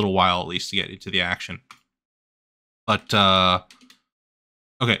wait a little while at least to get into the action. But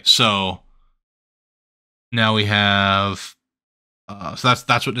okay, so now we have. So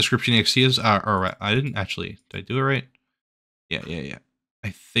that's what description exe is. Or I didn't actually. Did I do it right? Yeah. I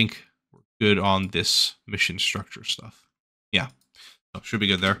think we're good on this mission structure stuff. Yeah, so should be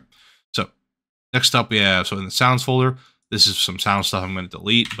good there. So next up we have, so in the sounds folder, this is some sound stuff I'm going to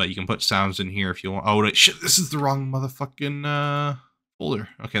delete, but you can put sounds in here if you want. Oh wait, shit, this is the wrong motherfucking folder.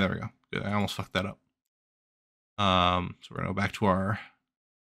 Okay, there we go. Good, I almost fucked that up. So we're gonna go back to our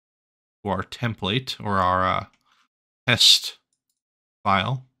template or our test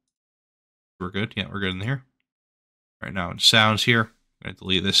file. We're good. Yeah, we're good in here. Right now, in sounds here, I'm going to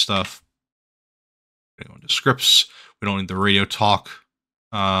delete this stuff. We're going to go into scripts. We don't need the radio talk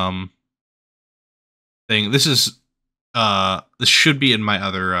thing. This is this should be in my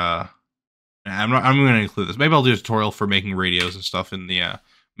other. I'm going to include this. Maybe I'll do a tutorial for making radios and stuff in the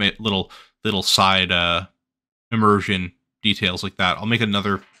little side immersion details like that. I'll make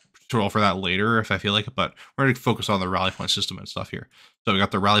another tutorial for that later if I feel like it, but we're going to focus on the Rallypoint system and stuff here. So we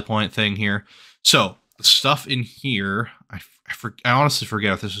got the Rallypoint thing here. So the stuff in here, I honestly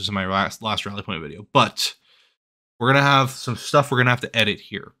forget if this was in my last Rallypoint video, but we're going to have some stuff we're going to have to edit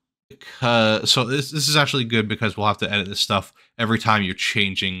here. So this is actually good because we'll have to edit this stuff every time you're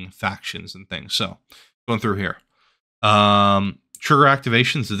changing factions and things. So going through here. Trigger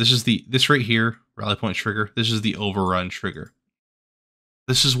activation. So this right here, Rallypoint trigger. This is the overrun trigger.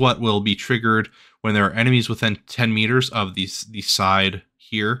 This is what will be triggered when there are enemies within 10 meters of the side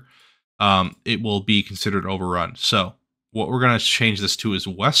here. It will be considered overrun. So what we're going to change this to is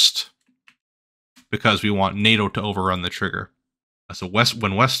west, because we want NATO to overrun the trigger. So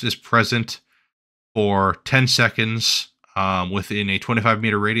when west is present for 10 seconds within a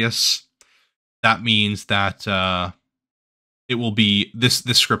 25-meter radius, that means that it will be this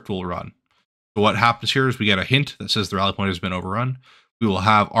script will run. So what happens here is we get a hint that says the rally point has been overrun. We will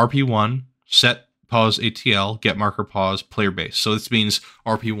have RP1 set pause ATL get marker pause player base. So this means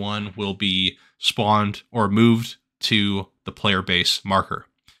RP1 will be spawned or moved to the player base marker.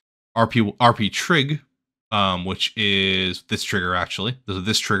 RP trig, which is this trigger actually.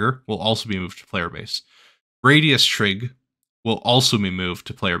 This trigger will also be moved to player base. Radius trig will also be moved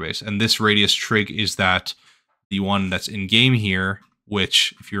to player base, and this radius trig is the one that's in game here,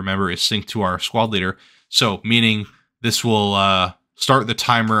 which, if you remember, is synced to our squad leader. So meaning this will start the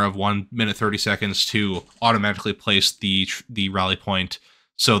timer of 1 minute 30 seconds to automatically place the rally point,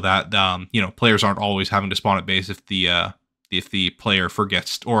 so that players aren't always having to spawn at base if the player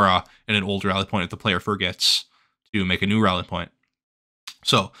forgets, or in an old rally point if the player forgets to make a new rally point.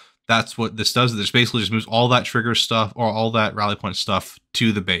 So that's what this does. This basically just moves all that trigger stuff or all that rally point stuff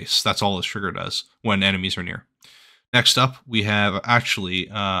to the base. That's all this trigger does when enemies are near. Next up, we have actually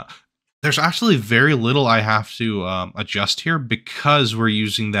there's actually very little I have to adjust here, because we're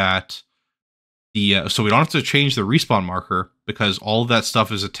using that so we don't have to change the respawn marker, because all of that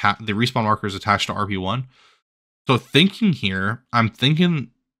stuff is attached. The respawn marker is attached to RP1. So thinking here, I'm thinking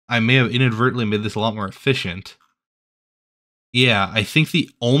I may have inadvertently made this a lot more efficient. Yeah, I think the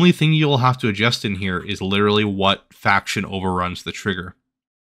only thing you'll have to adjust in here is literally what faction overruns the trigger.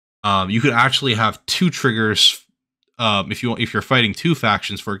 You could actually have two triggers if you're fighting two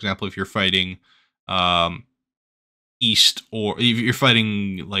factions. For example, if you're fighting East, or if you're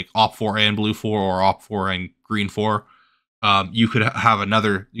fighting like Op 4 and Blue 4, or Op 4 and Green 4, you could have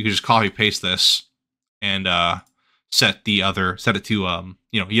another. You could just copy paste this and set it to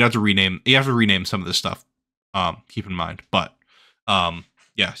you have to rename some of this stuff. Keep in mind, but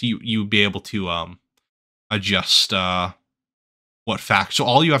yeah, so you'd be able to adjust what fact. So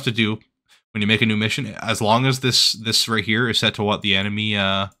all you have to do when you make a new mission, as long as this right here is set to what the enemy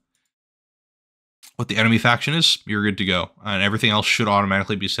faction is, you're good to go. And everything else should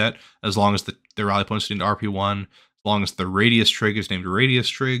automatically be set as long as the rally point is named RP1, as long as the radius trig is named radius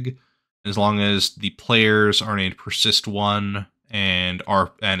trig, as long as the players are named persist1 and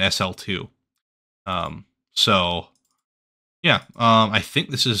SL2. So yeah, I think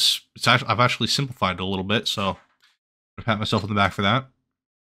I've actually simplified it a little bit, so I'm gonna pat myself on the back for that.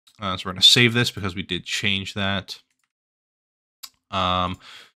 So we're gonna save this because we did change that.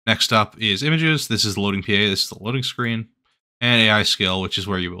 Next up is images. This is the loading PA. This is the loading screen. And AI skill, which is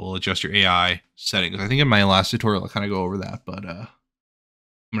where you will adjust your AI settings. I think in my last tutorial, I'll kind of go over that, but I'm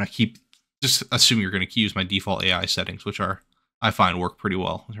going to just assume you're going to use my default AI settings, which I find work pretty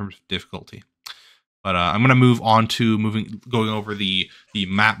well in terms of difficulty. But I'm going to move on to going over the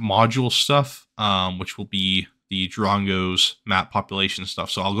map module stuff, which will be the Drongo's map population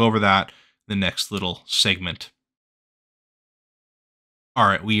stuff. So I'll go over that in the next little segment. All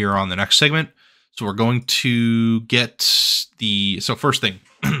right, we are on the next segment. So we're going to get first things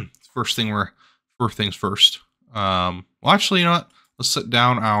first. Well, actually, you know what? Let's set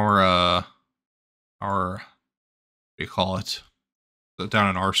down our what do you call it? Set down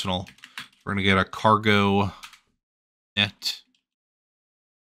an arsenal. We're gonna get a cargo net,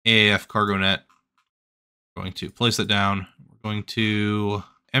 AAF cargo net. We're going to place it down. We're going to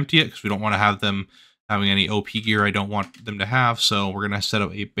empty it because we don't want to have them having any OP gear I don't want them to have. So we're going to set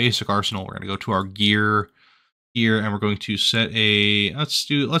up a basic arsenal. We're going to go to our gear here, and we're going to set let's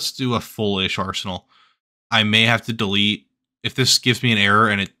do a full-ish arsenal. I may have to delete if this gives me an error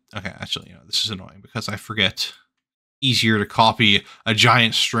and okay, actually, this is annoying because I forget. Easier to copy a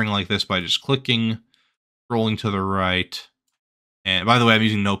giant string like this by just clicking, scrolling to the right. And by the way, I'm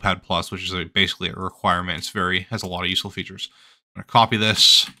using Notepad+, which is basically a requirement. Has a lot of useful features. I'm going to copy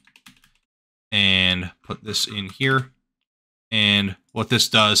this and put this in here. And what this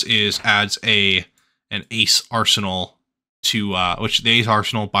does is adds an Ace Arsenal to, which the Ace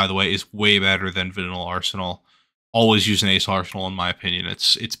Arsenal, by the way, is way better than Vanilla Arsenal. Always use an Ace Arsenal, in my opinion.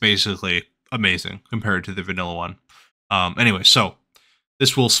 It's basically amazing compared to the Vanilla one. Anyway, so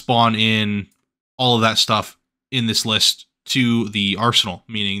this will spawn in all of that stuff in this list to the arsenal,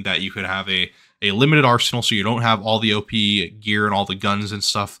 meaning that you could have a limited arsenal, so you don't have all the OP gear and all the guns and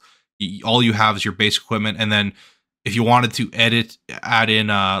stuff. All you have is your base equipment, and then if you wanted to add in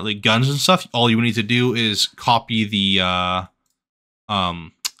like guns and stuff, all you need to do is copy the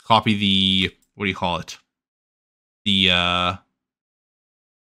what do you call it? The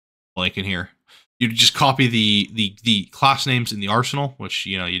blank in here. You just copy the class names in the arsenal, which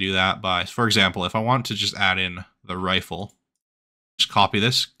you do that by, for example, if I want to just add in the rifle, just copy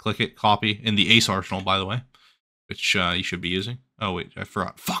this, click it, copy in the Ace Arsenal, by the way, which you should be using. Oh wait, I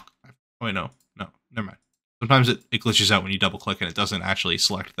forgot. Fuck. Oh wait, no, never mind. Sometimes it glitches out when you double click and it doesn't actually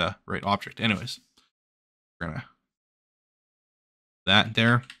select the right object. Anyways, we're gonna that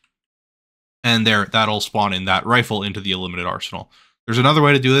there, and that'll spawn in that rifle into the limited arsenal. There's another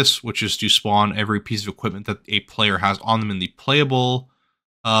way to do this, which is to spawn every piece of equipment that a player has on them in the playable,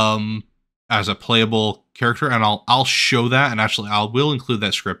 as a playable character, and I'll show that, and actually I will include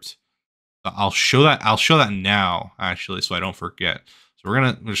that script. I'll show that now, actually, so I don't forget. So we're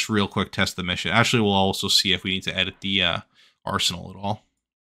gonna just real quick test the mission. Actually, we'll also see if we need to edit the arsenal at all.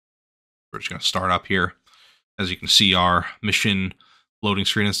 We're just gonna start up here. As you can see, our mission loading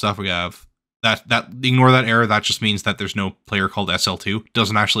screen and stuff. We have that ignore that error. That just means that there's no player called SL2.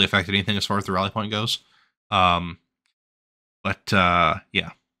 Doesn't actually affect anything as far as the rally point goes. Yeah.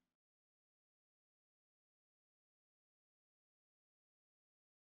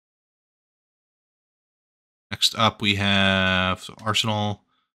 Next up, we have Arsenal.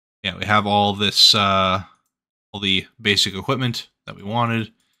 Yeah, we have all this, all the basic equipment that we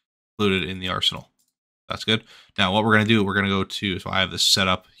wanted included in the Arsenal. That's good. Now, what we're going to do, we're going to go to, so I have this set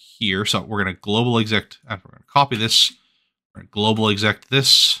up here. So we're going to global exec, we're going to copy this. We're going to global exec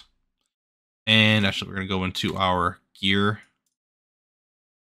this. And actually, we're going to go into our gear.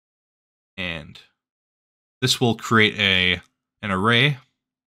 And this will create an array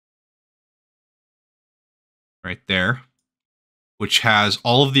right there, which has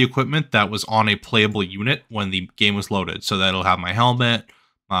all of the equipment that was on a playable unit when the game was loaded. So that'll have my helmet,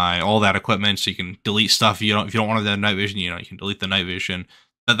 all that equipment, so you can delete stuff. If you don't want to have night vision, you can delete the night vision.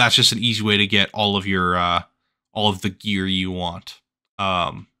 But that's just an easy way to get all of your all of the gear you want.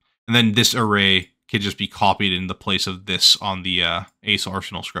 And then this array can just be copied in the place of this on the Ace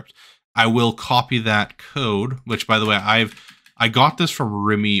Arsenal script. I will copy that code, which, by the way, I got this from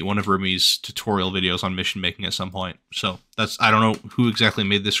Remy, one of Remy's tutorial videos on mission making at some point. So I don't know who exactly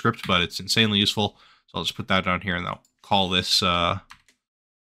made this script, but it's insanely useful. So I'll just put that down here, and I'll call this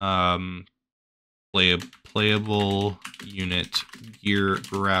playable unit gear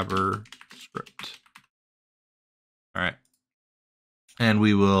grabber script. All right. And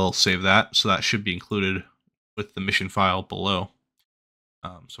we will save that. So that should be included with the mission file below.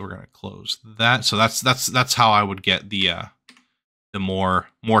 So we're going to close that. So that's how I would get the more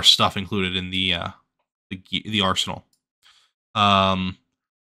stuff included in the arsenal. So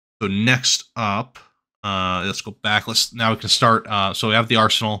next up, let's go back. Now we can start. So we have the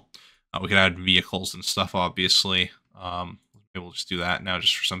arsenal. We can add vehicles and stuff, obviously. Maybe we'll just do that now,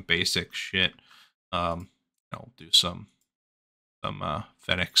 just for some basic shit. I'll do some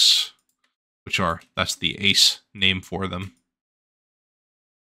Fenix, that's the Ace name for them.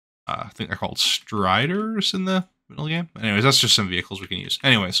 I think they're called Striders in the middle game. Anyways, that's just some vehicles we can use.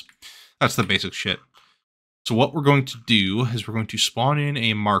 Anyways, that's the basic shit. So what we're going to do is we're going to spawn in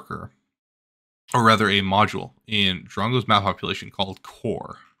a marker, or rather a module, in Drongo's map population called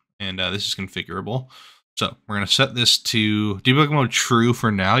core. And this is configurable. So we're going to set this to debug mode true for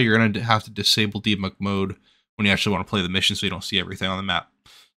now. You're going to have to disable debug mode when you actually want to play the mission so you don't see everything on the map.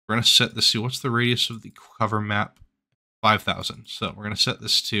 We're going to set this to, what's the radius of the cover map? 5,000. So we're going to set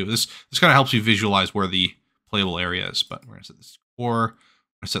this to, this kind of helps you visualize where the playable area is, but we're going to set this to core. We're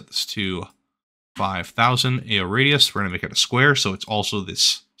going to set this to 5,000 AO radius. We're going to make it a square, so it's also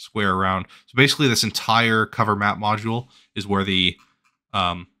this square around. So basically this entire cover map module is where the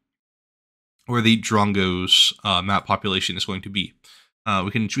Drongo's map population is going to be.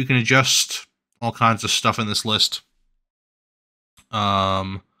 We can adjust all kinds of stuff in this list.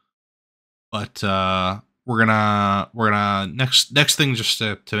 We're gonna next thing, just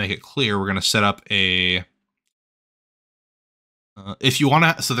to make it clear, we're gonna set up a if you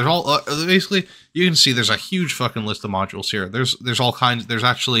want to. So there's all basically, you can see there's a huge fucking list of modules here. There's all kinds. There's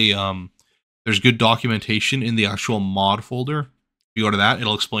actually there's good documentation in the actual mod folder. If you go to that,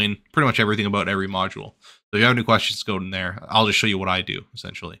 it'll explain pretty much everything about every module. So if you have any questions, go in there. I'll just show you what I do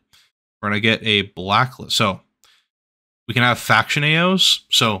essentially. We're gonna get a blacklist. So we can have faction AOs.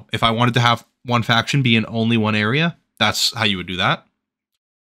 So if I wanted to have one faction be in only one area, that's how you would do that.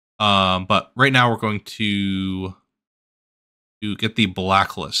 But right now we're going to get the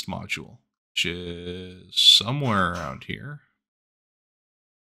blacklist module, which is somewhere around here.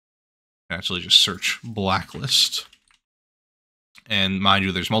 Actually, just search blacklist. And mind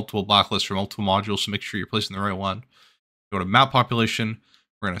you, there's multiple blacklists for multiple modules, so make sure you're placing the right one. Go to map population.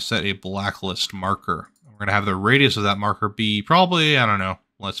 We're going to set a blacklist marker. We're going to have the radius of that marker be probably, I don't know,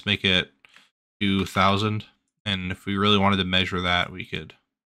 let's make it 2,000. And if we really wanted to measure that, we could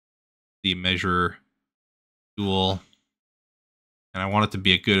the measure tool. And I want it to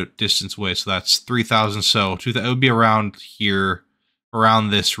be a good distance away, so that's 3,000. So it would be around here, around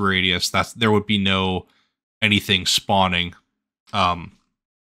this radius. There would be no anything spawning.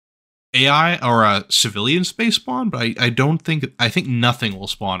 AI or a civilian space spawn, but I think nothing will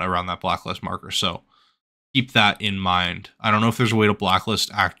spawn around that blacklist marker. So keep that in mind. I don't know if there's a way to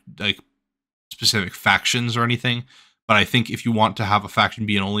blacklist like specific factions or anything, but I think if you want to have a faction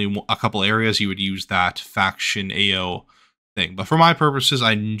be in only a couple areas, you would use that faction AO thing. But for my purposes,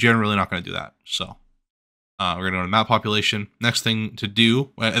 I'm generally not going to do that. So we're going to go to map population. Next thing to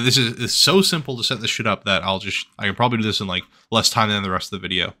do, it's so simple to set this shit up that I can probably do this in like less time than the rest of the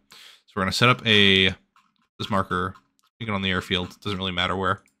video. So we're going to set up this marker, make it on the airfield. It doesn't really matter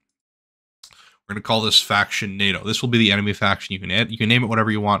where. We're going to call this faction NATO. This will be the enemy faction. You can name it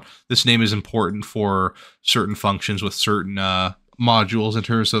whatever you want. This name is important for certain functions with certain modules in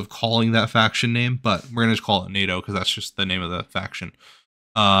terms of calling that faction name, but we're going to just call it NATO because that's just the name of the faction.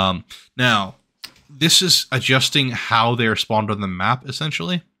 Now, this is adjusting how they're spawned on the map,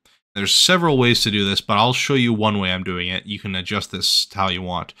 essentially. There's several ways to do this, but I'll show you one way I'm doing it. You can adjust this to how you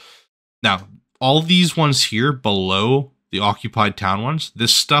want. Now, all these ones here below the occupied town ones,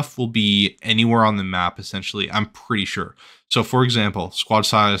 this stuff will be anywhere on the map, essentially. I'm pretty sure. So, for example, squad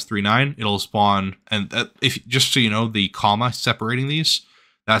size 39, it'll spawn, and if just so you know, the comma separating these,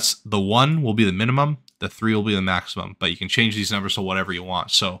 that's the 1 will be the minimum, the 3 will be the maximum, but you can change these numbers to whatever you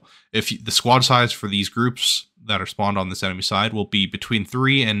want. So, if the squad size for these groups that are spawned on this enemy side will be between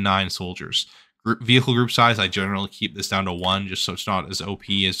 3 and 9 soldiers. Vehicle group size, I generally keep this down to 1, just so it's not as OP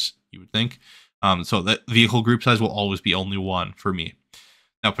as you would think. So that vehicle group size will always be only 1 for me.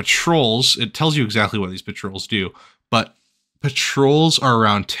 Now, patrols, it tells you exactly what these patrols do, but patrols are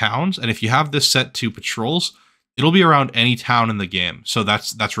around towns, and if you have this set to patrols, it'll be around any town in the game. So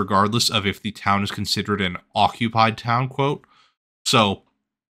that's regardless of if the town is considered an occupied town, quote. So,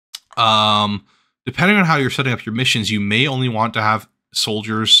 depending on how you're setting up your missions, you may only want to have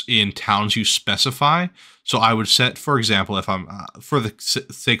soldiers in towns you specify. So I would set, for example, if I'm, for the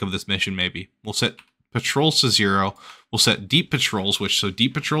sake of this mission, maybe, we'll set patrols to 0. We'll set deep patrols, so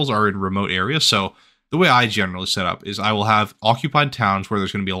deep patrols are in remote areas. So the way I generally set up is I will have occupied towns where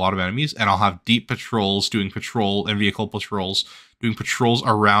there's going to be a lot of enemies, and I'll have deep patrols doing patrol and vehicle patrols, doing patrols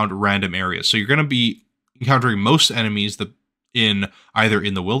around random areas. So you're going to be encountering most enemies either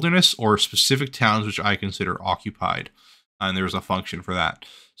in the wilderness or specific towns, which I consider occupied. And there's a function for that.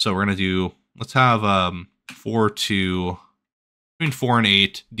 So we're going to do, let's have between 4 and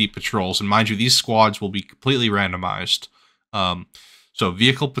 8 deep patrols. And mind you, these squads will be completely randomized. So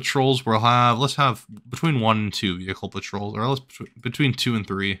vehicle patrols, let's have between 1 and 2 vehicle patrols, or between 2 and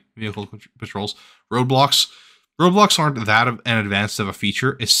 3 vehicle patrols. Roadblocks aren't that an advanced of a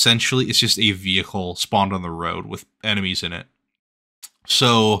feature. Essentially, it's just a vehicle spawned on the road with enemies in it.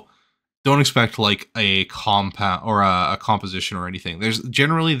 So don't expect like a compound or a composition or anything. There's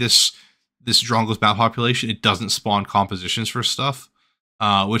generally this Drongo's map population, it doesn't spawn compositions for stuff,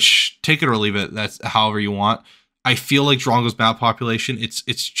 which, take it or leave it, that's however you want. I feel like Drongo's map population, it's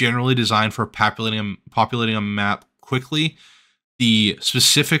generally designed for populating a map quickly. The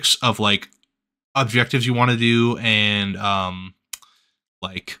specifics of like objectives you want to do and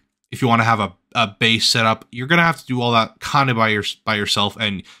like if you want to have a base set up, you're gonna have to do all that kind of by yourself.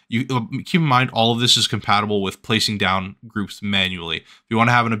 And you keep in mind, all of this is compatible with placing down groups manually. If you want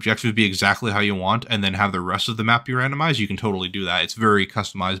to have an objective be exactly how you want and then have the rest of the map be randomized, you can totally do that. It's very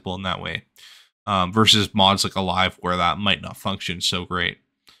customizable in that way. Versus mods like Alive, where that might not function so great.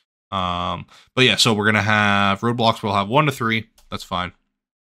 But yeah, so we're gonna have roadblocks. We'll have 1 to 3. That's fine.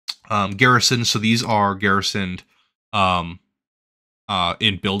 Garrisons. So these are garrisoned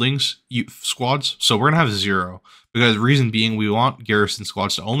in buildings squads. So we're gonna have 0 because the reason being, we want garrison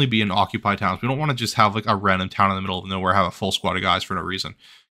squads to only be in occupied towns. We don't want to just have like a random town in the middle of nowhere have a full squad of guys for no reason.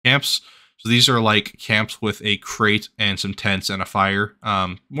 Camps. So these are like camps with a crate and some tents and a fire.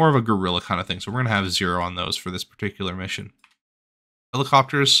 More of a guerrilla kind of thing. So we're going to have 0 on those for this particular mission.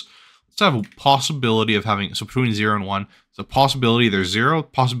 Helicopters. Let's have a possibility of having, so between 0 and 1. So possibility there's 0,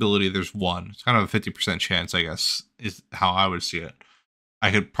 possibility there's 1. It's kind of a 50% chance, I guess, is how I would see it. I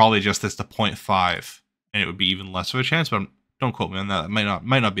could probably adjust this to 0.5 and it would be even less of a chance, but don't quote me on that. It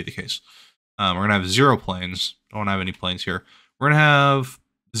might not be the case. We're going to have 0 planes. Don't have any planes here. We're going to have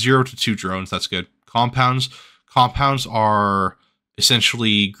 0 to 2 drones. That's good. Compounds. Compounds are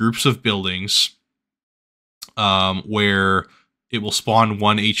essentially groups of buildings where it will spawn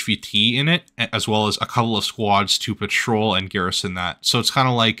 1 HVT in it, as well as a couple of squads to patrol and garrison that. So it's kind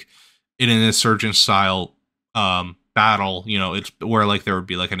of like in an insurgent style battle, you know, it's where like there would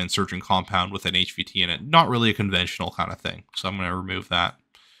be like an insurgent compound with an HVT in it. Not really a conventional kind of thing. So I'm going to remove that.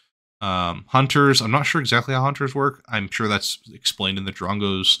 Hunters, I'm not sure exactly how hunters work. I'm sure that's explained in the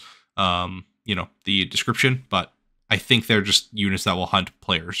Drongo's, you know, the description, but I think they're just units that will hunt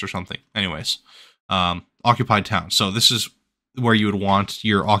players or something. Anyways, occupied towns. So this is where you would want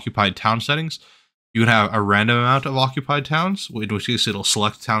your occupied town settings. You would have a random amount of occupied towns, in which case it'll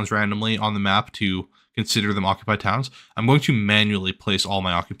select towns randomly on the map to consider them occupied towns. I'm going to manually place all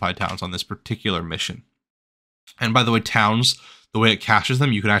my occupied towns on this particular mission. And by the way, towns, the way it caches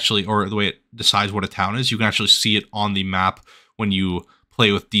them, you can actually, or the way it decides what a town is, you can actually see it on the map when you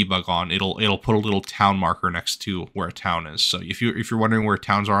play with debug on. It'll put a little town marker next to where a town is. So if you're wondering where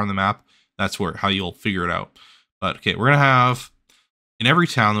towns are on the map, that's how you'll figure it out. But okay, we're gonna have, in every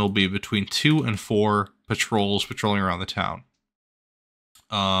town there will be between 2 and 4 patrols patrolling around the town.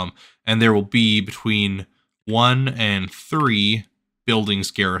 And there will be between 1 and 3 buildings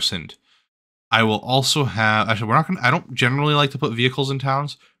garrisoned. I will also have, actually, I don't generally like to put vehicles in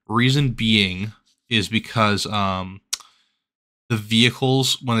towns. Reason being is because the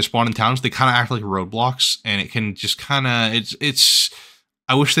vehicles, when they spawn in towns, they kind of act like roadblocks, and it can just kind of,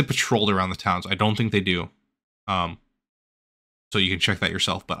 I wish they patrolled around the towns. I don't think they do. So you can check that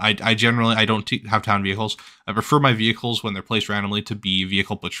yourself. But I generally, I don't have town vehicles. I prefer my vehicles when they're placed randomly to be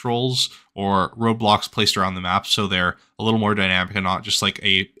vehicle patrols or roadblocks placed around the map, so they're a little more dynamic and not just like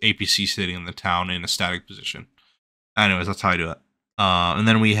a APC sitting in the town in a static position. Anyways, that's how I do it. And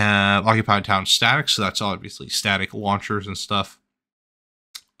then we have occupied town static, so that's obviously static launchers and stuff.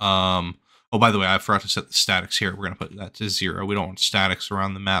 Oh, by the way, I forgot to set the statics here. We're going to put that to 0. We don't want statics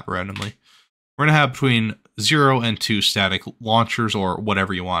around the map randomly. We're going to have between 0 and 2 static launchers or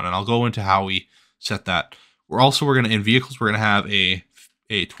whatever you want. And I'll go into how we set that. We're going to, in vehicles, we're going to have a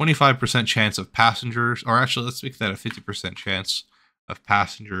 25% chance of passengers, or actually let's make that a 50% chance of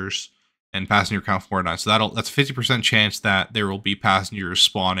passengers, and passenger count 49. So that's a 50% chance that there will be passengers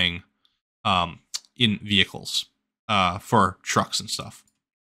spawning in vehicles for trucks and stuff.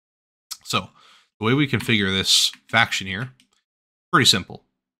 So the way we configure this faction here, pretty simple.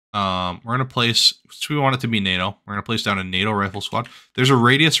 We're going to place, so we want it to be NATO. We're going to place down a NATO rifle squad. There's a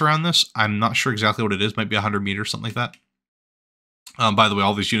radius around this. I'm not sure exactly what it is. Might be 100 meters, something like that. By the way,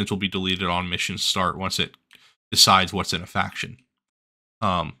 all these units will be deleted on mission start once it decides what's in a faction.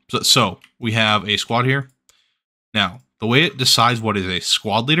 So we have a squad here. Now, the way it decides what is a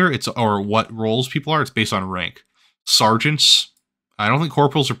squad leader, or what roles people are, it's based on rank. Sergeants, I don't think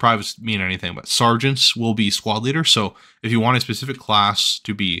corporals or privates mean anything, but sergeants will be squad leaders. So if you want a specific class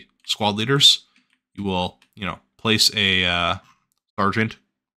to be squad leaders, you will, place a sergeant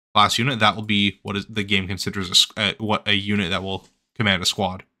class unit. That will be what the game considers a unit that will command a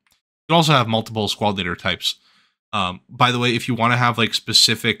squad. You can also have multiple squad leader types. By the way, if you want to have like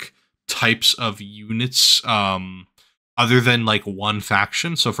specific types of units, other than like one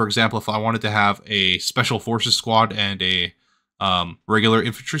faction. So for example, if I wanted to have a special forces squad and a regular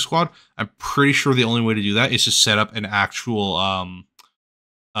infantry squad, I'm pretty sure the only way to do that is to set up an actual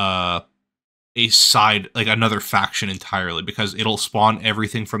a side, like another faction entirely, because it'll spawn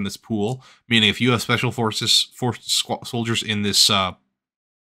everything from this pool. Meaning if you have special forces soldiers in this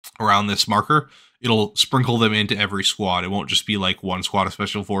around this marker, it'll sprinkle them into every squad. It won't just be like one squad of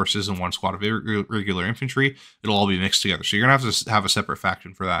special forces and one squad of regular infantry. It'll all be mixed together. So you're gonna have to have a separate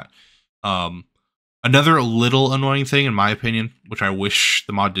faction for that. Another little annoying thing, in my opinion, which I wish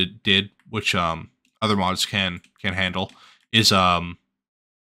the mod did, which other mods can handle, is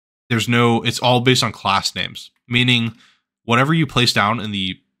it's all based on class names. Meaning, whatever you place down in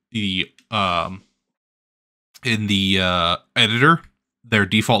the editor, their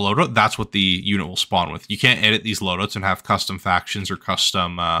default loadout, that's what the unit will spawn with. You can't edit these loadouts and have custom factions or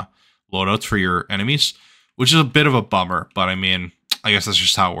custom loadouts for your enemies, which is a bit of a bummer. But I mean, I guess that's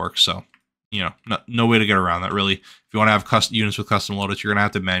just how it works. So, no way to get around that, really. If you want to have units with custom loadouts, you're going to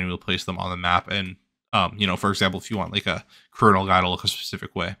have to manually place them on the map. And, for example, if you want like a colonel guy to look a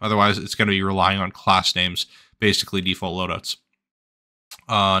specific way. Otherwise, it's going to be relying on class names, basically default loadouts.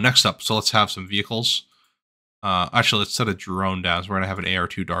 Next up, so let's have some vehicles. Actually, let's set a drone down. So we're going to have an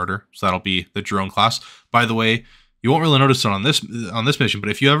AR-2 darter. So that'll be the drone class. By the way, you won't really notice it on this mission, but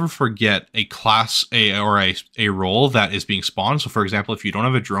if you ever forget a class or a role that is being spawned, so for example, if you don't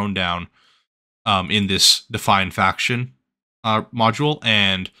have a drone down in this defined faction module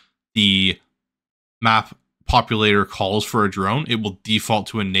and the map populator calls for a drone, it will default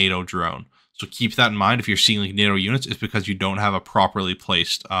to a NATO drone. So keep that in mind. If you're seeing like NATO units, it's because you don't have a properly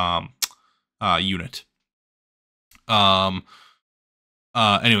placed unit. Anyway,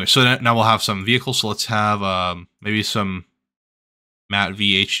 so now we'll have some vehicles. So let's have maybe some MAT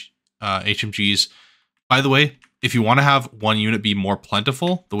VH HMGs. By the way, if you want to have one unit be more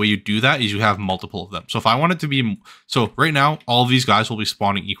plentiful, the way you do that is you have multiple of them. So if I want it to be, so right now, all of these guys will be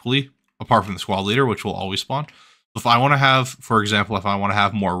spawning equally, apart from the squad leader, which will always spawn. If I want to have, for example, if I want to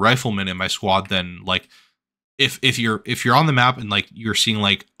have more riflemen in my squad, then like, if you're on the map and like you're seeing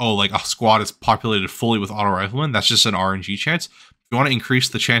like, oh, like a squad is populated fully with auto riflemen, that's just an RNG chance. If you want to increase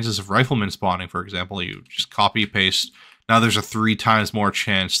the chances of riflemen spawning, for example, you just copy paste. Now there's a 3 times more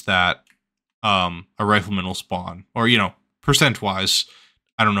chance that a rifleman will spawn, or percent wise,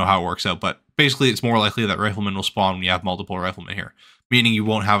 I don't know how it works out, but basically it's more likely that riflemen will spawn when you have multiple riflemen here, meaning you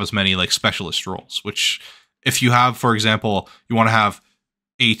won't have as many like specialist roles. Which, if you have, for example, you want to have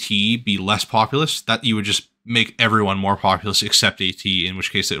AT be less populous, that you would just make everyone more populous except AT, in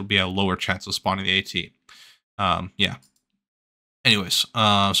which case it would be a lower chance of spawning the AT. Yeah. Anyways,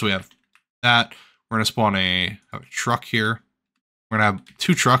 so we have that. We're gonna spawn a truck here. We're gonna have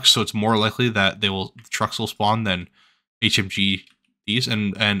 2 trucks, so it's more likely that the trucks will spawn than HMG these,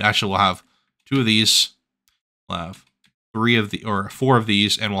 and actually we'll have 2 of these. We'll have 4 of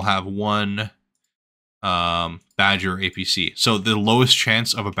these, and we'll have 1 Badger APC. So the lowest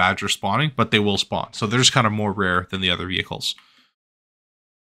chance of a Badger spawning, but they will spawn. So they're just kind of more rare than the other vehicles.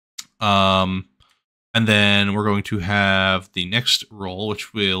 And then we're going to have the next role,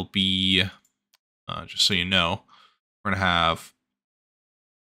 which will be, just so you know, we're going to have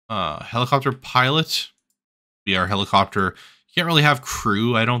helicopter pilot. Be our helicopter. You can't really have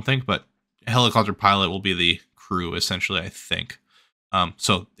crew, I don't think, but helicopter pilot will be the crew, essentially, I think.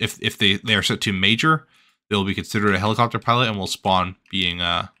 So if they are set to major, they'll be considered a helicopter pilot and will spawn being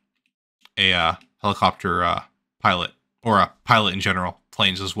a helicopter pilot, or a pilot in general,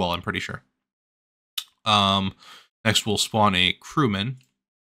 planes as well, I'm pretty sure. Next we'll spawn a crewman.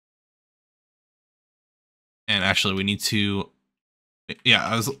 And actually we need to,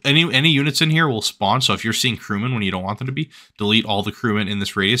 yeah, any units in here will spawn. So if you're seeing crewmen when you don't want them to be, delete all the crewmen in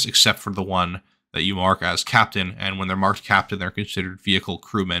this radius except for the one that you mark as captain. And when they're marked captain, they're considered vehicle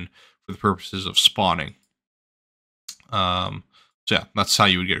crewmen for the purposes of spawning. So yeah, that's how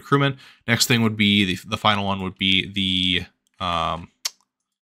you would get a crewman. Next thing would be the final one would be the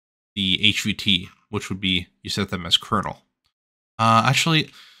HVT, which would be, you set them as colonel.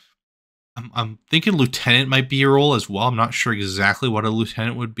 Actually, I'm thinking lieutenant might be your role as well. I'm not sure exactly what a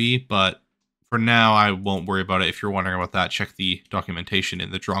lieutenant would be, but for now, I won't worry about it. If you're wondering about that, check the documentation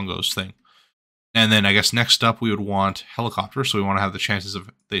in the Drongos thing. And then I guess next up, we would want helicopters. So we want to have the chances of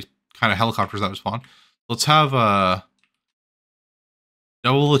the kind of helicopters that would spawn. Let's have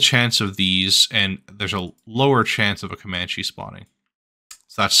double the chance of these, and there's a lower chance of a Comanche spawning.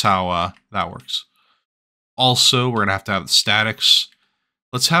 So that's how that works. Also, we're going to have the statics.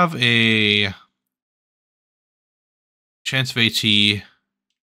 Let's have a chance of AT,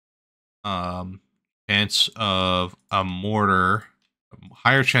 chance of a mortar,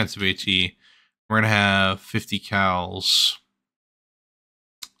 higher chance of AT. We're going to have 50 cals.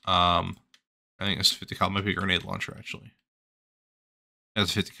 I think it's 50 cal. Might be a grenade launcher, actually.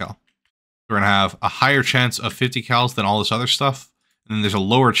 That's 50 cal. We're going to have a higher chance of 50 cals than all this other stuff. And then there's a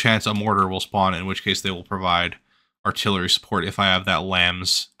lower chance a mortar will spawn, in which case they will provide artillery support if I have that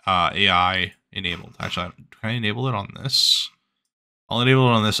LAMS AI enabled. Actually, can I enable it on this? I'll enable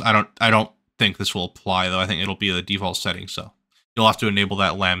it on this. I don't think this will apply, though. I think it'll be the default setting, so you'll have to enable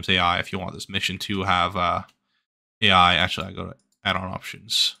that LAMS AI if you want this mission to have AI. Actually, I go to add-on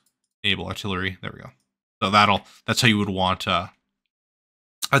options, enable artillery. There we go. So that's how you would want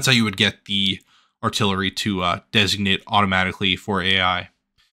that's how you would get the artillery to designate automatically for AI.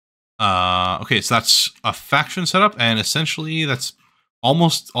 Okay, so that's a faction setup, and essentially that's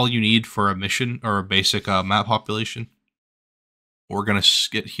almost all you need for a mission or a basic map population. What we're going to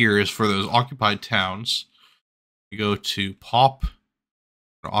get here is for those occupied towns. We go to pop,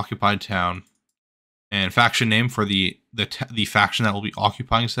 occupied town, and faction name for the faction that will be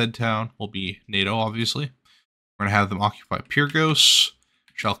occupying said town will be NATO, obviously. We're going to have them occupy Pyrgos,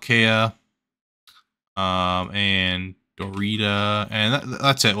 Chalkea, and Dorita, and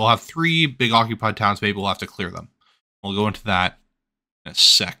that's it. We'll have 3 big occupied towns. Maybe we'll have to clear them. We'll go into that in a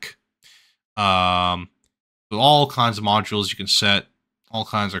sec. With all kinds of modules you can set, all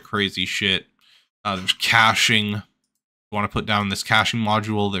kinds of crazy shit. There's caching. You want to put down this caching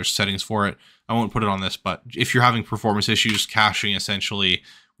module, there's settings for it. I won't put it on this, but if you're having performance issues, caching essentially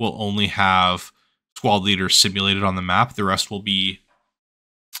will only have squad leaders simulated on the map. The rest will be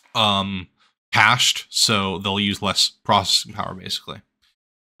cached, so they'll use less processing power, basically.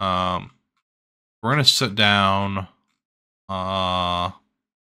 We're going to set down...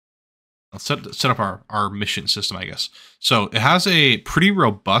 let's set up our mission system, I guess. So it has a pretty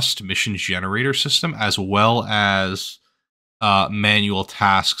robust mission generator system, as well as manual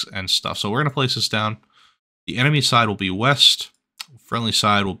tasks and stuff. So we're going to place this down. The enemy side will be west. Friendly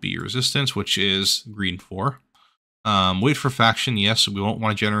side will be resistance, which is green 4. Wait for faction. Yes, we won't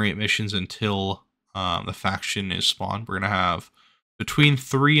want to generate missions until the faction is spawned. We're going to have between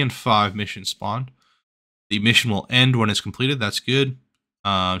 3 and 5 missions spawned. The mission will end when it's completed. That's good.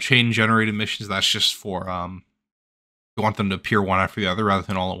 Chain generated missions, that's just for you want them to appear one after the other rather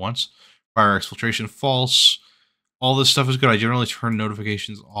than all at once. Fire exfiltration, false. All this stuff is good. I generally turn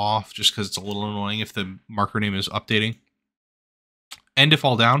notifications off just because it's a little annoying if the marker name is updating. End if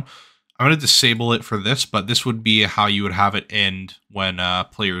all down. I'm going to disable it for this, but this would be how you would have it end when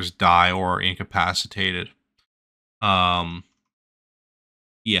players die or are incapacitated. Yeah.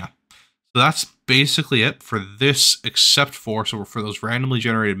 So that's basically it for this, except for, so for those randomly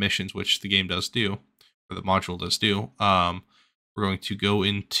generated missions, which the game does do, or the module does do, we're going to go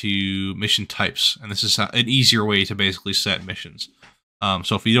into mission types, and this is an easier way to basically set missions.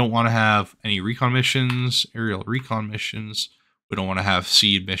 So if you don't want to have any recon missions, aerial recon missions, we don't want to have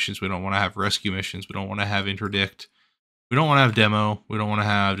seed missions, we don't want to have rescue missions, we don't want to have interdict, we don't want to have demo, we don't want to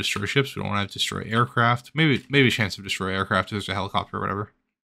have destroy ships, we don't want to have destroy aircraft, maybe a chance of destroy aircraft if there's a helicopter or whatever.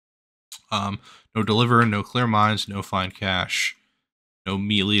 No deliver, no clear mines, no find cache, no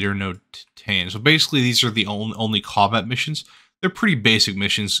meat leader, no detain. So basically these are the only combat missions. They're pretty basic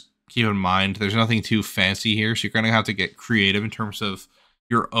missions. Keep in mind, there's nothing too fancy here, so you're going to have to get creative in terms of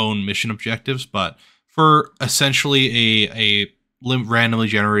your own mission objectives. But for essentially a randomly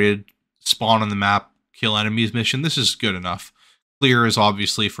generated spawn on the map, kill enemies mission, this is good enough. Clear is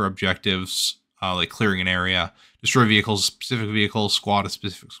obviously for objectives, like clearing an area. Destroy vehicles, specific vehicle. Squad, a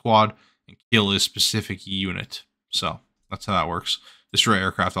specific squad. And kill is specific unit. So that's how that works. Destroy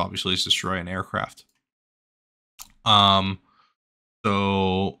aircraft, obviously, is destroy an aircraft.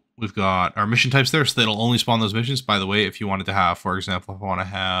 So we've got our mission types there, so that'll only spawn those missions. By the way, if you wanted to have, for example, if I want to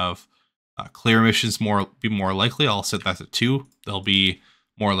have clear missions be more likely, I'll set that to 2. They'll be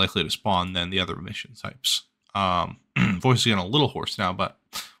more likely to spawn than the other mission types. Voice is getting a little hoarse now, but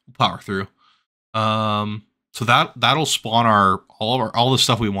we'll power through. So that'll spawn all the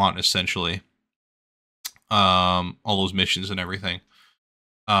stuff we want, essentially. All those missions and everything.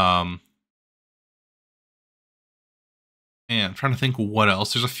 And I'm trying to think what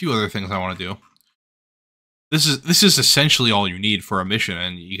else. There's a few other things I want to do. This is essentially all you need for a mission,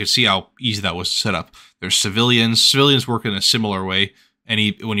 and you can see how easy that was to set up. There's civilians. Civilians work in a similar way.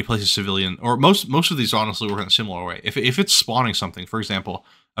 When you place a civilian, or most of these honestly work in a similar way. If it's spawning something, for example,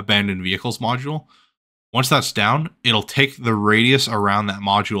 abandoned vehicles module, once that's down, it'll take the radius around that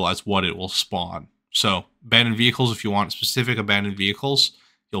module as what it will spawn. So abandoned vehicles, if you want specific abandoned vehicles,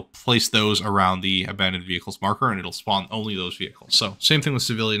 you'll place those around the abandoned vehicles marker, and it'll spawn only those vehicles. So same thing with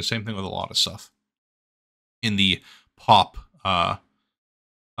civilians, same thing with a lot of stuff. In the pop, with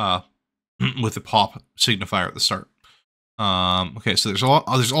the pop signifier at the start. Okay, so there's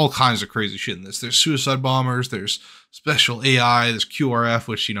all kinds of crazy shit in this. There's suicide bombers, there's special AI, there's QRF,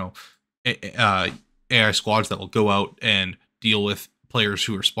 which, you know, AI squads that will go out and deal with players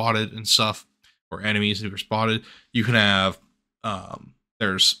who are spotted and stuff, or enemies who are spotted. You can have,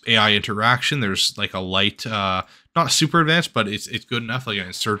 there's AI interaction. There's like a light, not super advanced, but it's good enough, like an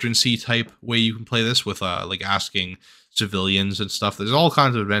insurgency type way you can play this with, like asking civilians and stuff. There's all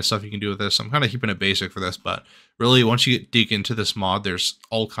kinds of advanced stuff you can do with this. I'm kind of keeping it basic for this, but really once you dig into this mod, there's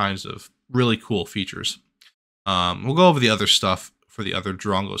all kinds of really cool features. We'll go over the other stuff for the other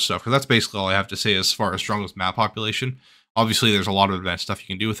Drongo stuff, because that's basically all I have to say as far as Drongo's map population. Obviously, there's a lot of advanced stuff you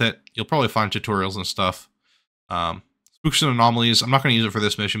can do with it. You'll probably find tutorials and stuff. Spooks and anomalies, I'm not going to use it for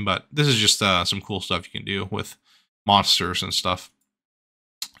this mission, but this is just some cool stuff you can do with monsters and stuff.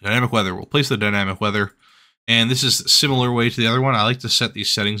 Dynamic weather, we'll place the dynamic weather. And this is a similar way to the other one. I like to set these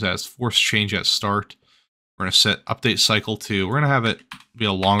settings as force change at start. We're going to set update cycle to, we're going to have it be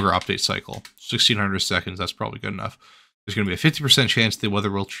a longer update cycle. 1600 seconds, that's probably good enough. There's going to be a 50% chance the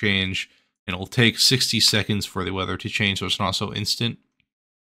weather will change, and it'll take 60 seconds for the weather to change, so it's not so instant.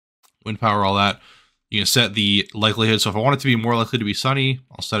 Wind power, all that. You can set the likelihood. So if I want it to be more likely to be sunny,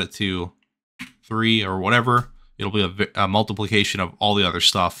 I'll set it to 3 or whatever. It'll be a multiplication of all the other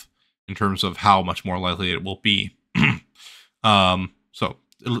stuff in terms of how much more likely it will be. So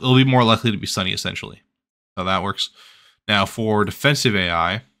it'll be more likely to be sunny, essentially. How that works. Now for defensive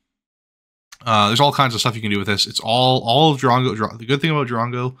AI, there's all kinds of stuff you can do with this. It's all of Drongo. The good thing about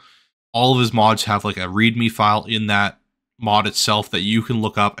Drongo, all of his mods have like a README file in that mod itself that you can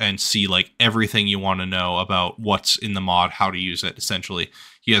look up and see like everything you want to know about what's in the mod, how to use it, essentially.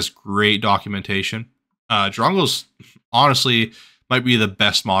 He has great documentation. Drongo's honestly might be the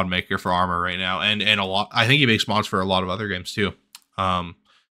best mod maker for Arma right now, and a lot. I think he makes mods for a lot of other games too. So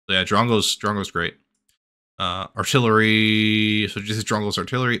yeah, Drongo's great. Artillery. So just Drongo's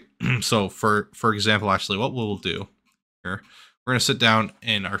artillery. So for example, actually, what we'll do here, we're gonna sit down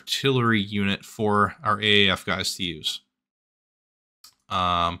an artillery unit for our AAF guys to use.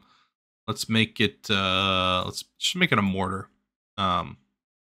 Let's make it. Let's just make it a mortar.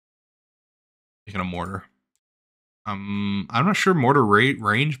 Making a mortar. I'm not sure mortar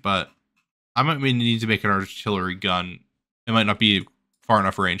range, but I might need to make an artillery gun. It might not be far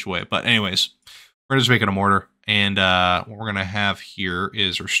enough range away, but anyways, we're just making a mortar, and what we're gonna have here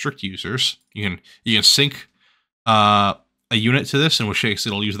is restrict users. You can sync a unit to this, in which case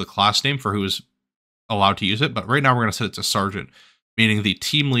it'll use the class name for who is allowed to use it. But right now we're gonna set it to sergeant, meaning the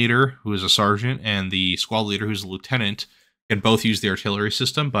team leader, who is a sergeant, and the squad leader, who's a lieutenant, can both use the artillery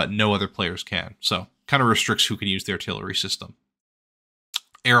system, but no other players can. So kind of restricts who can use the artillery system.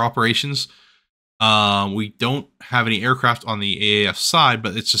 Air operations. We don't have any aircraft on the AAF side,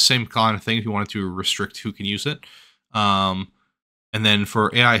 but it's the same kind of thing if you wanted to restrict who can use it. And then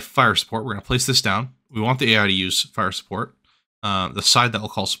for AI fire support, we're going to place this down. We want the AI to use fire support. The side that we'll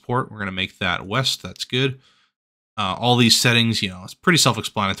call support, we're going to make that west. That's good. All these settings, it's pretty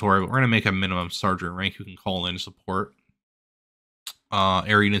self-explanatory, but we're going to make a minimum sergeant rank who can call in support.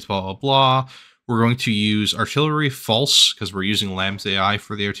 Air units, blah, blah, blah. We're going to use artillery false because we're using Lamb's AI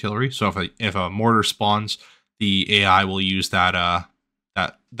for the artillery. So if a mortar spawns, the AI will use that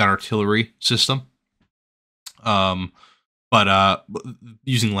that artillery system. But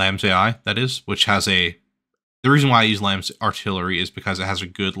using Lamb's AI, that is, which has a The reason why I use Lamb's artillery is because it has a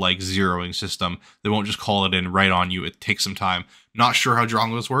good like zeroing system. They won't just call it in right on you. It takes some time. Not sure how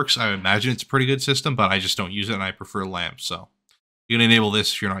Drongo's works. I imagine it's a pretty good system, but I just don't use it and I prefer Lamb's. So you can enable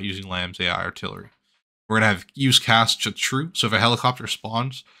this if you're not using Lamb's AI artillery. We're going to have use cast to true. So if a helicopter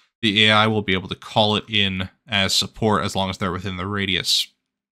spawns, the AI will be able to call it in as support as long as they're within the radius.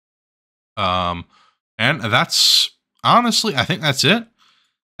 And that's honestly, I think that's it.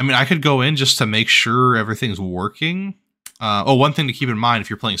 I mean, I could go in just to make sure everything's working. One thing to keep in mind if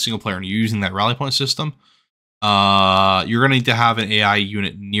you're playing single player and you're using that Rallypoint system, you're going to need to have an AI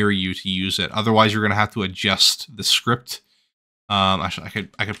unit near you to use it. Otherwise, you're going to have to adjust the script. Actually,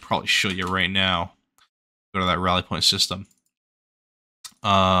 I could probably show you right now. Go to that Rallypoint system.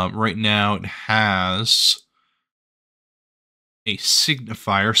 Right now, it has a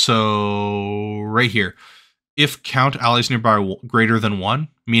signifier. So right here. If count allies nearby greater than 1,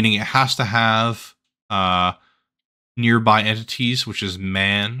 meaning it has to have nearby entities, which is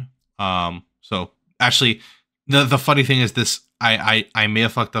man. So actually, the funny thing is this. I may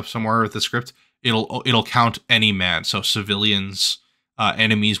have fucked up somewhere with the script. It'll count any man, so civilians,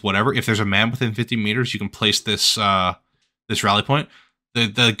 enemies, whatever. If there's a man within 50 meters, you can place this this rally point.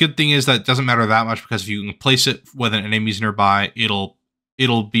 The good thing is that it doesn't matter that much because if you can place it when an enemy's nearby, it'll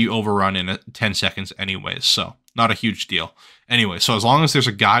be overrun in 10 seconds anyways, so not a huge deal. Anyway, so as long as there's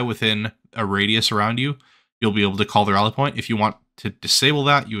a guy within a radius around you, you'll be able to call the rally point. If you want to disable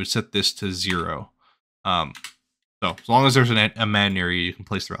that, you would set this to 0. So as long as there's a man near you, you can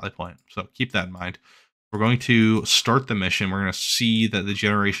place the rally point. So keep that in mind. We're going to start the mission. We're going to see that the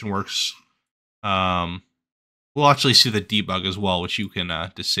generation works. We'll actually see the debug as well, which you can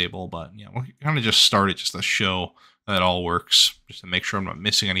disable, but yeah, we'll kind of just start it just to show that all works, just to make sure I'm not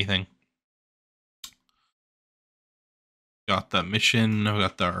missing anything. Got the mission, we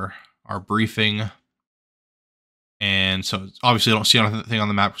got our briefing. And so obviously I don't see anything on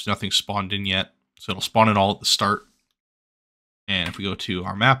the map because nothing's spawned in yet. So it'll spawn it all at the start. And if we go to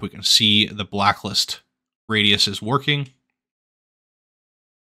our map, we can see the blacklist radius is working.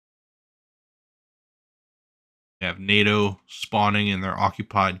 We have NATO spawning in their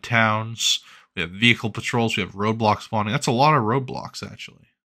occupied towns. We have vehicle patrols. We have roadblocks spawning. That's a lot of roadblocks, actually.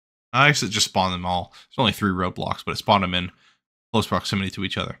 I guess it just spawned them all. It's only 3 roadblocks, but it spawned them in close proximity to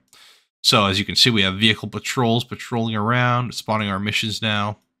each other. So as you can see, we have vehicle patrols patrolling around, spawning our missions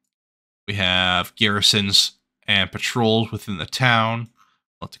now. We have garrisons and patrols within the town.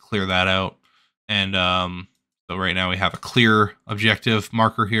 I'll have to clear that out. And so right now we have a clear objective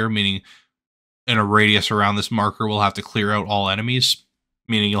marker here, meaning in a radius around this marker, we'll have to clear out all enemies,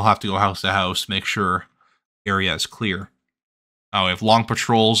 meaning you'll have to go house to house, make sure area is clear. We have long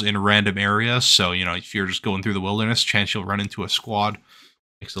patrols in random areas, so you know if you're just going through the wilderness, chance you'll run into a squad.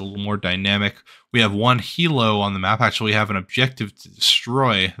 Makes it a little more dynamic. We have 1 helo on the map. Actually, we have an objective to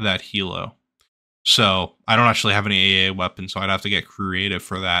destroy that helo. So I don't actually have any AA weapons, so I'd have to get creative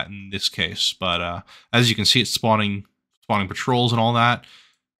for that in this case. But as you can see, it's spawning patrols and all that.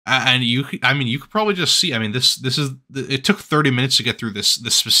 And you could probably just see. I mean, this is. It took 30 minutes to get through this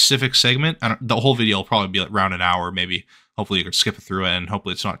specific segment. The whole video will probably be like around an hour, maybe. Hopefully, you could skip it through it, and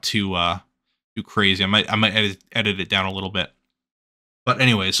hopefully, it's not too crazy. I might edit it down a little bit. But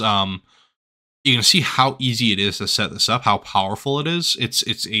anyways, you can see how easy it is to set this up, how powerful it is.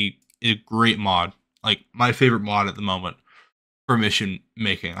 It's a great mod, like my favorite mod at the moment for mission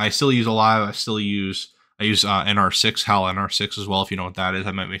making. I still use Alive. I use NR6, HAL NR6 as well. If you know what that is,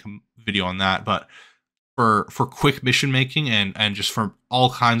 I might make a video on that. But for quick mission making and just for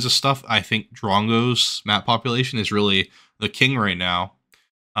all kinds of stuff, I think Drongo's map population is really the king right now.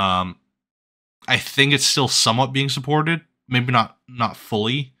 I think it's still somewhat being supported, maybe not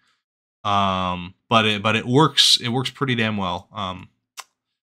fully, but it works. It works pretty damn well.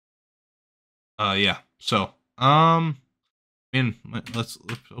 Yeah. So let's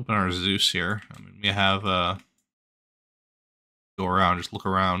open our Zeus here. I mean, we have go around, just look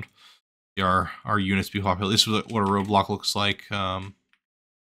around. See our units be populated. This is what a roadblock looks like. Yeah,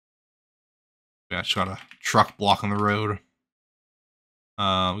 just got a truck blocking the road.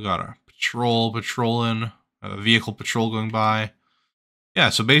 We got a patrolling, a vehicle patrol going by. Yeah,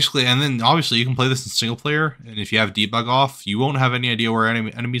 so basically, and then obviously you can play this in single player, and if you have debug off, you won't have any idea where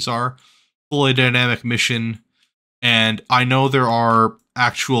enemies are. Fully dynamic mission, and I know there are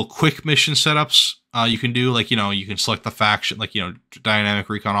actual quick mission setups you can do, like, you know, you can select the faction, like, you know, dynamic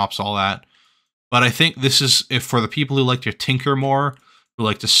recon ops, all that. But I think this is if for the people who like to tinker more, who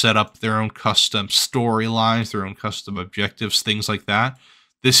like to set up their own custom storylines, their own custom objectives, things like that.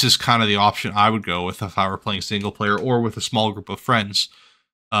 This is kind of the option I would go with if I were playing single player or with a small group of friends.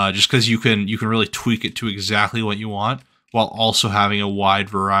 just because you can really tweak it to exactly what you want while also having a wide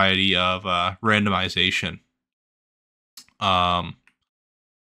variety of randomization. And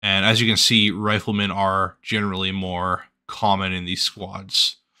as you can see, riflemen are generally more common in these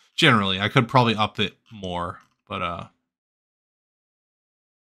squads. Generally, I could probably up it more, but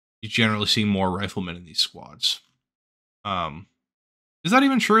you generally see more riflemen in these squads. Is that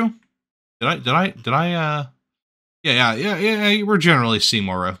even true? Yeah, we're generally seeing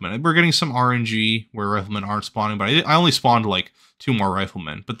more riflemen. We're getting some RNG where riflemen aren't spawning, but I only spawned like 2 more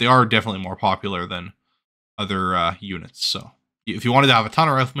riflemen, but they are definitely more popular than other units. So if you wanted to have a ton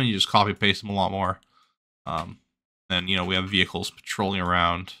of riflemen, you just copy paste them a lot more. Then, you know, we have vehicles patrolling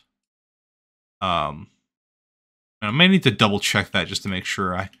around. And I may need to double check that just to make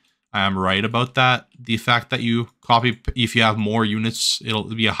sure I am right about that. The fact that you copy, if you have more units, it'll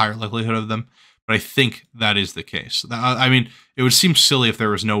be a higher likelihood of them. But I think that is the case. I mean, it would seem silly if there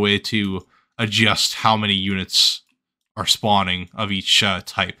was no way to adjust how many units are spawning of each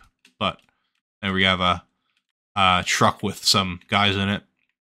type. But there we have a truck with some guys in it.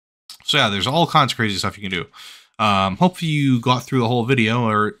 So yeah, there's all kinds of crazy stuff you can do. Hopefully you got through the whole video,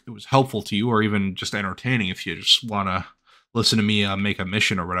 or it was helpful to you, or even just entertaining if you just want to listen to me make a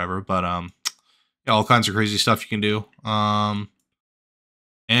mission or whatever. But yeah, all kinds of crazy stuff you can do.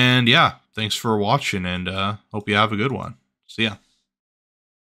 And yeah, thanks for watching, and hope you have a good one. See ya.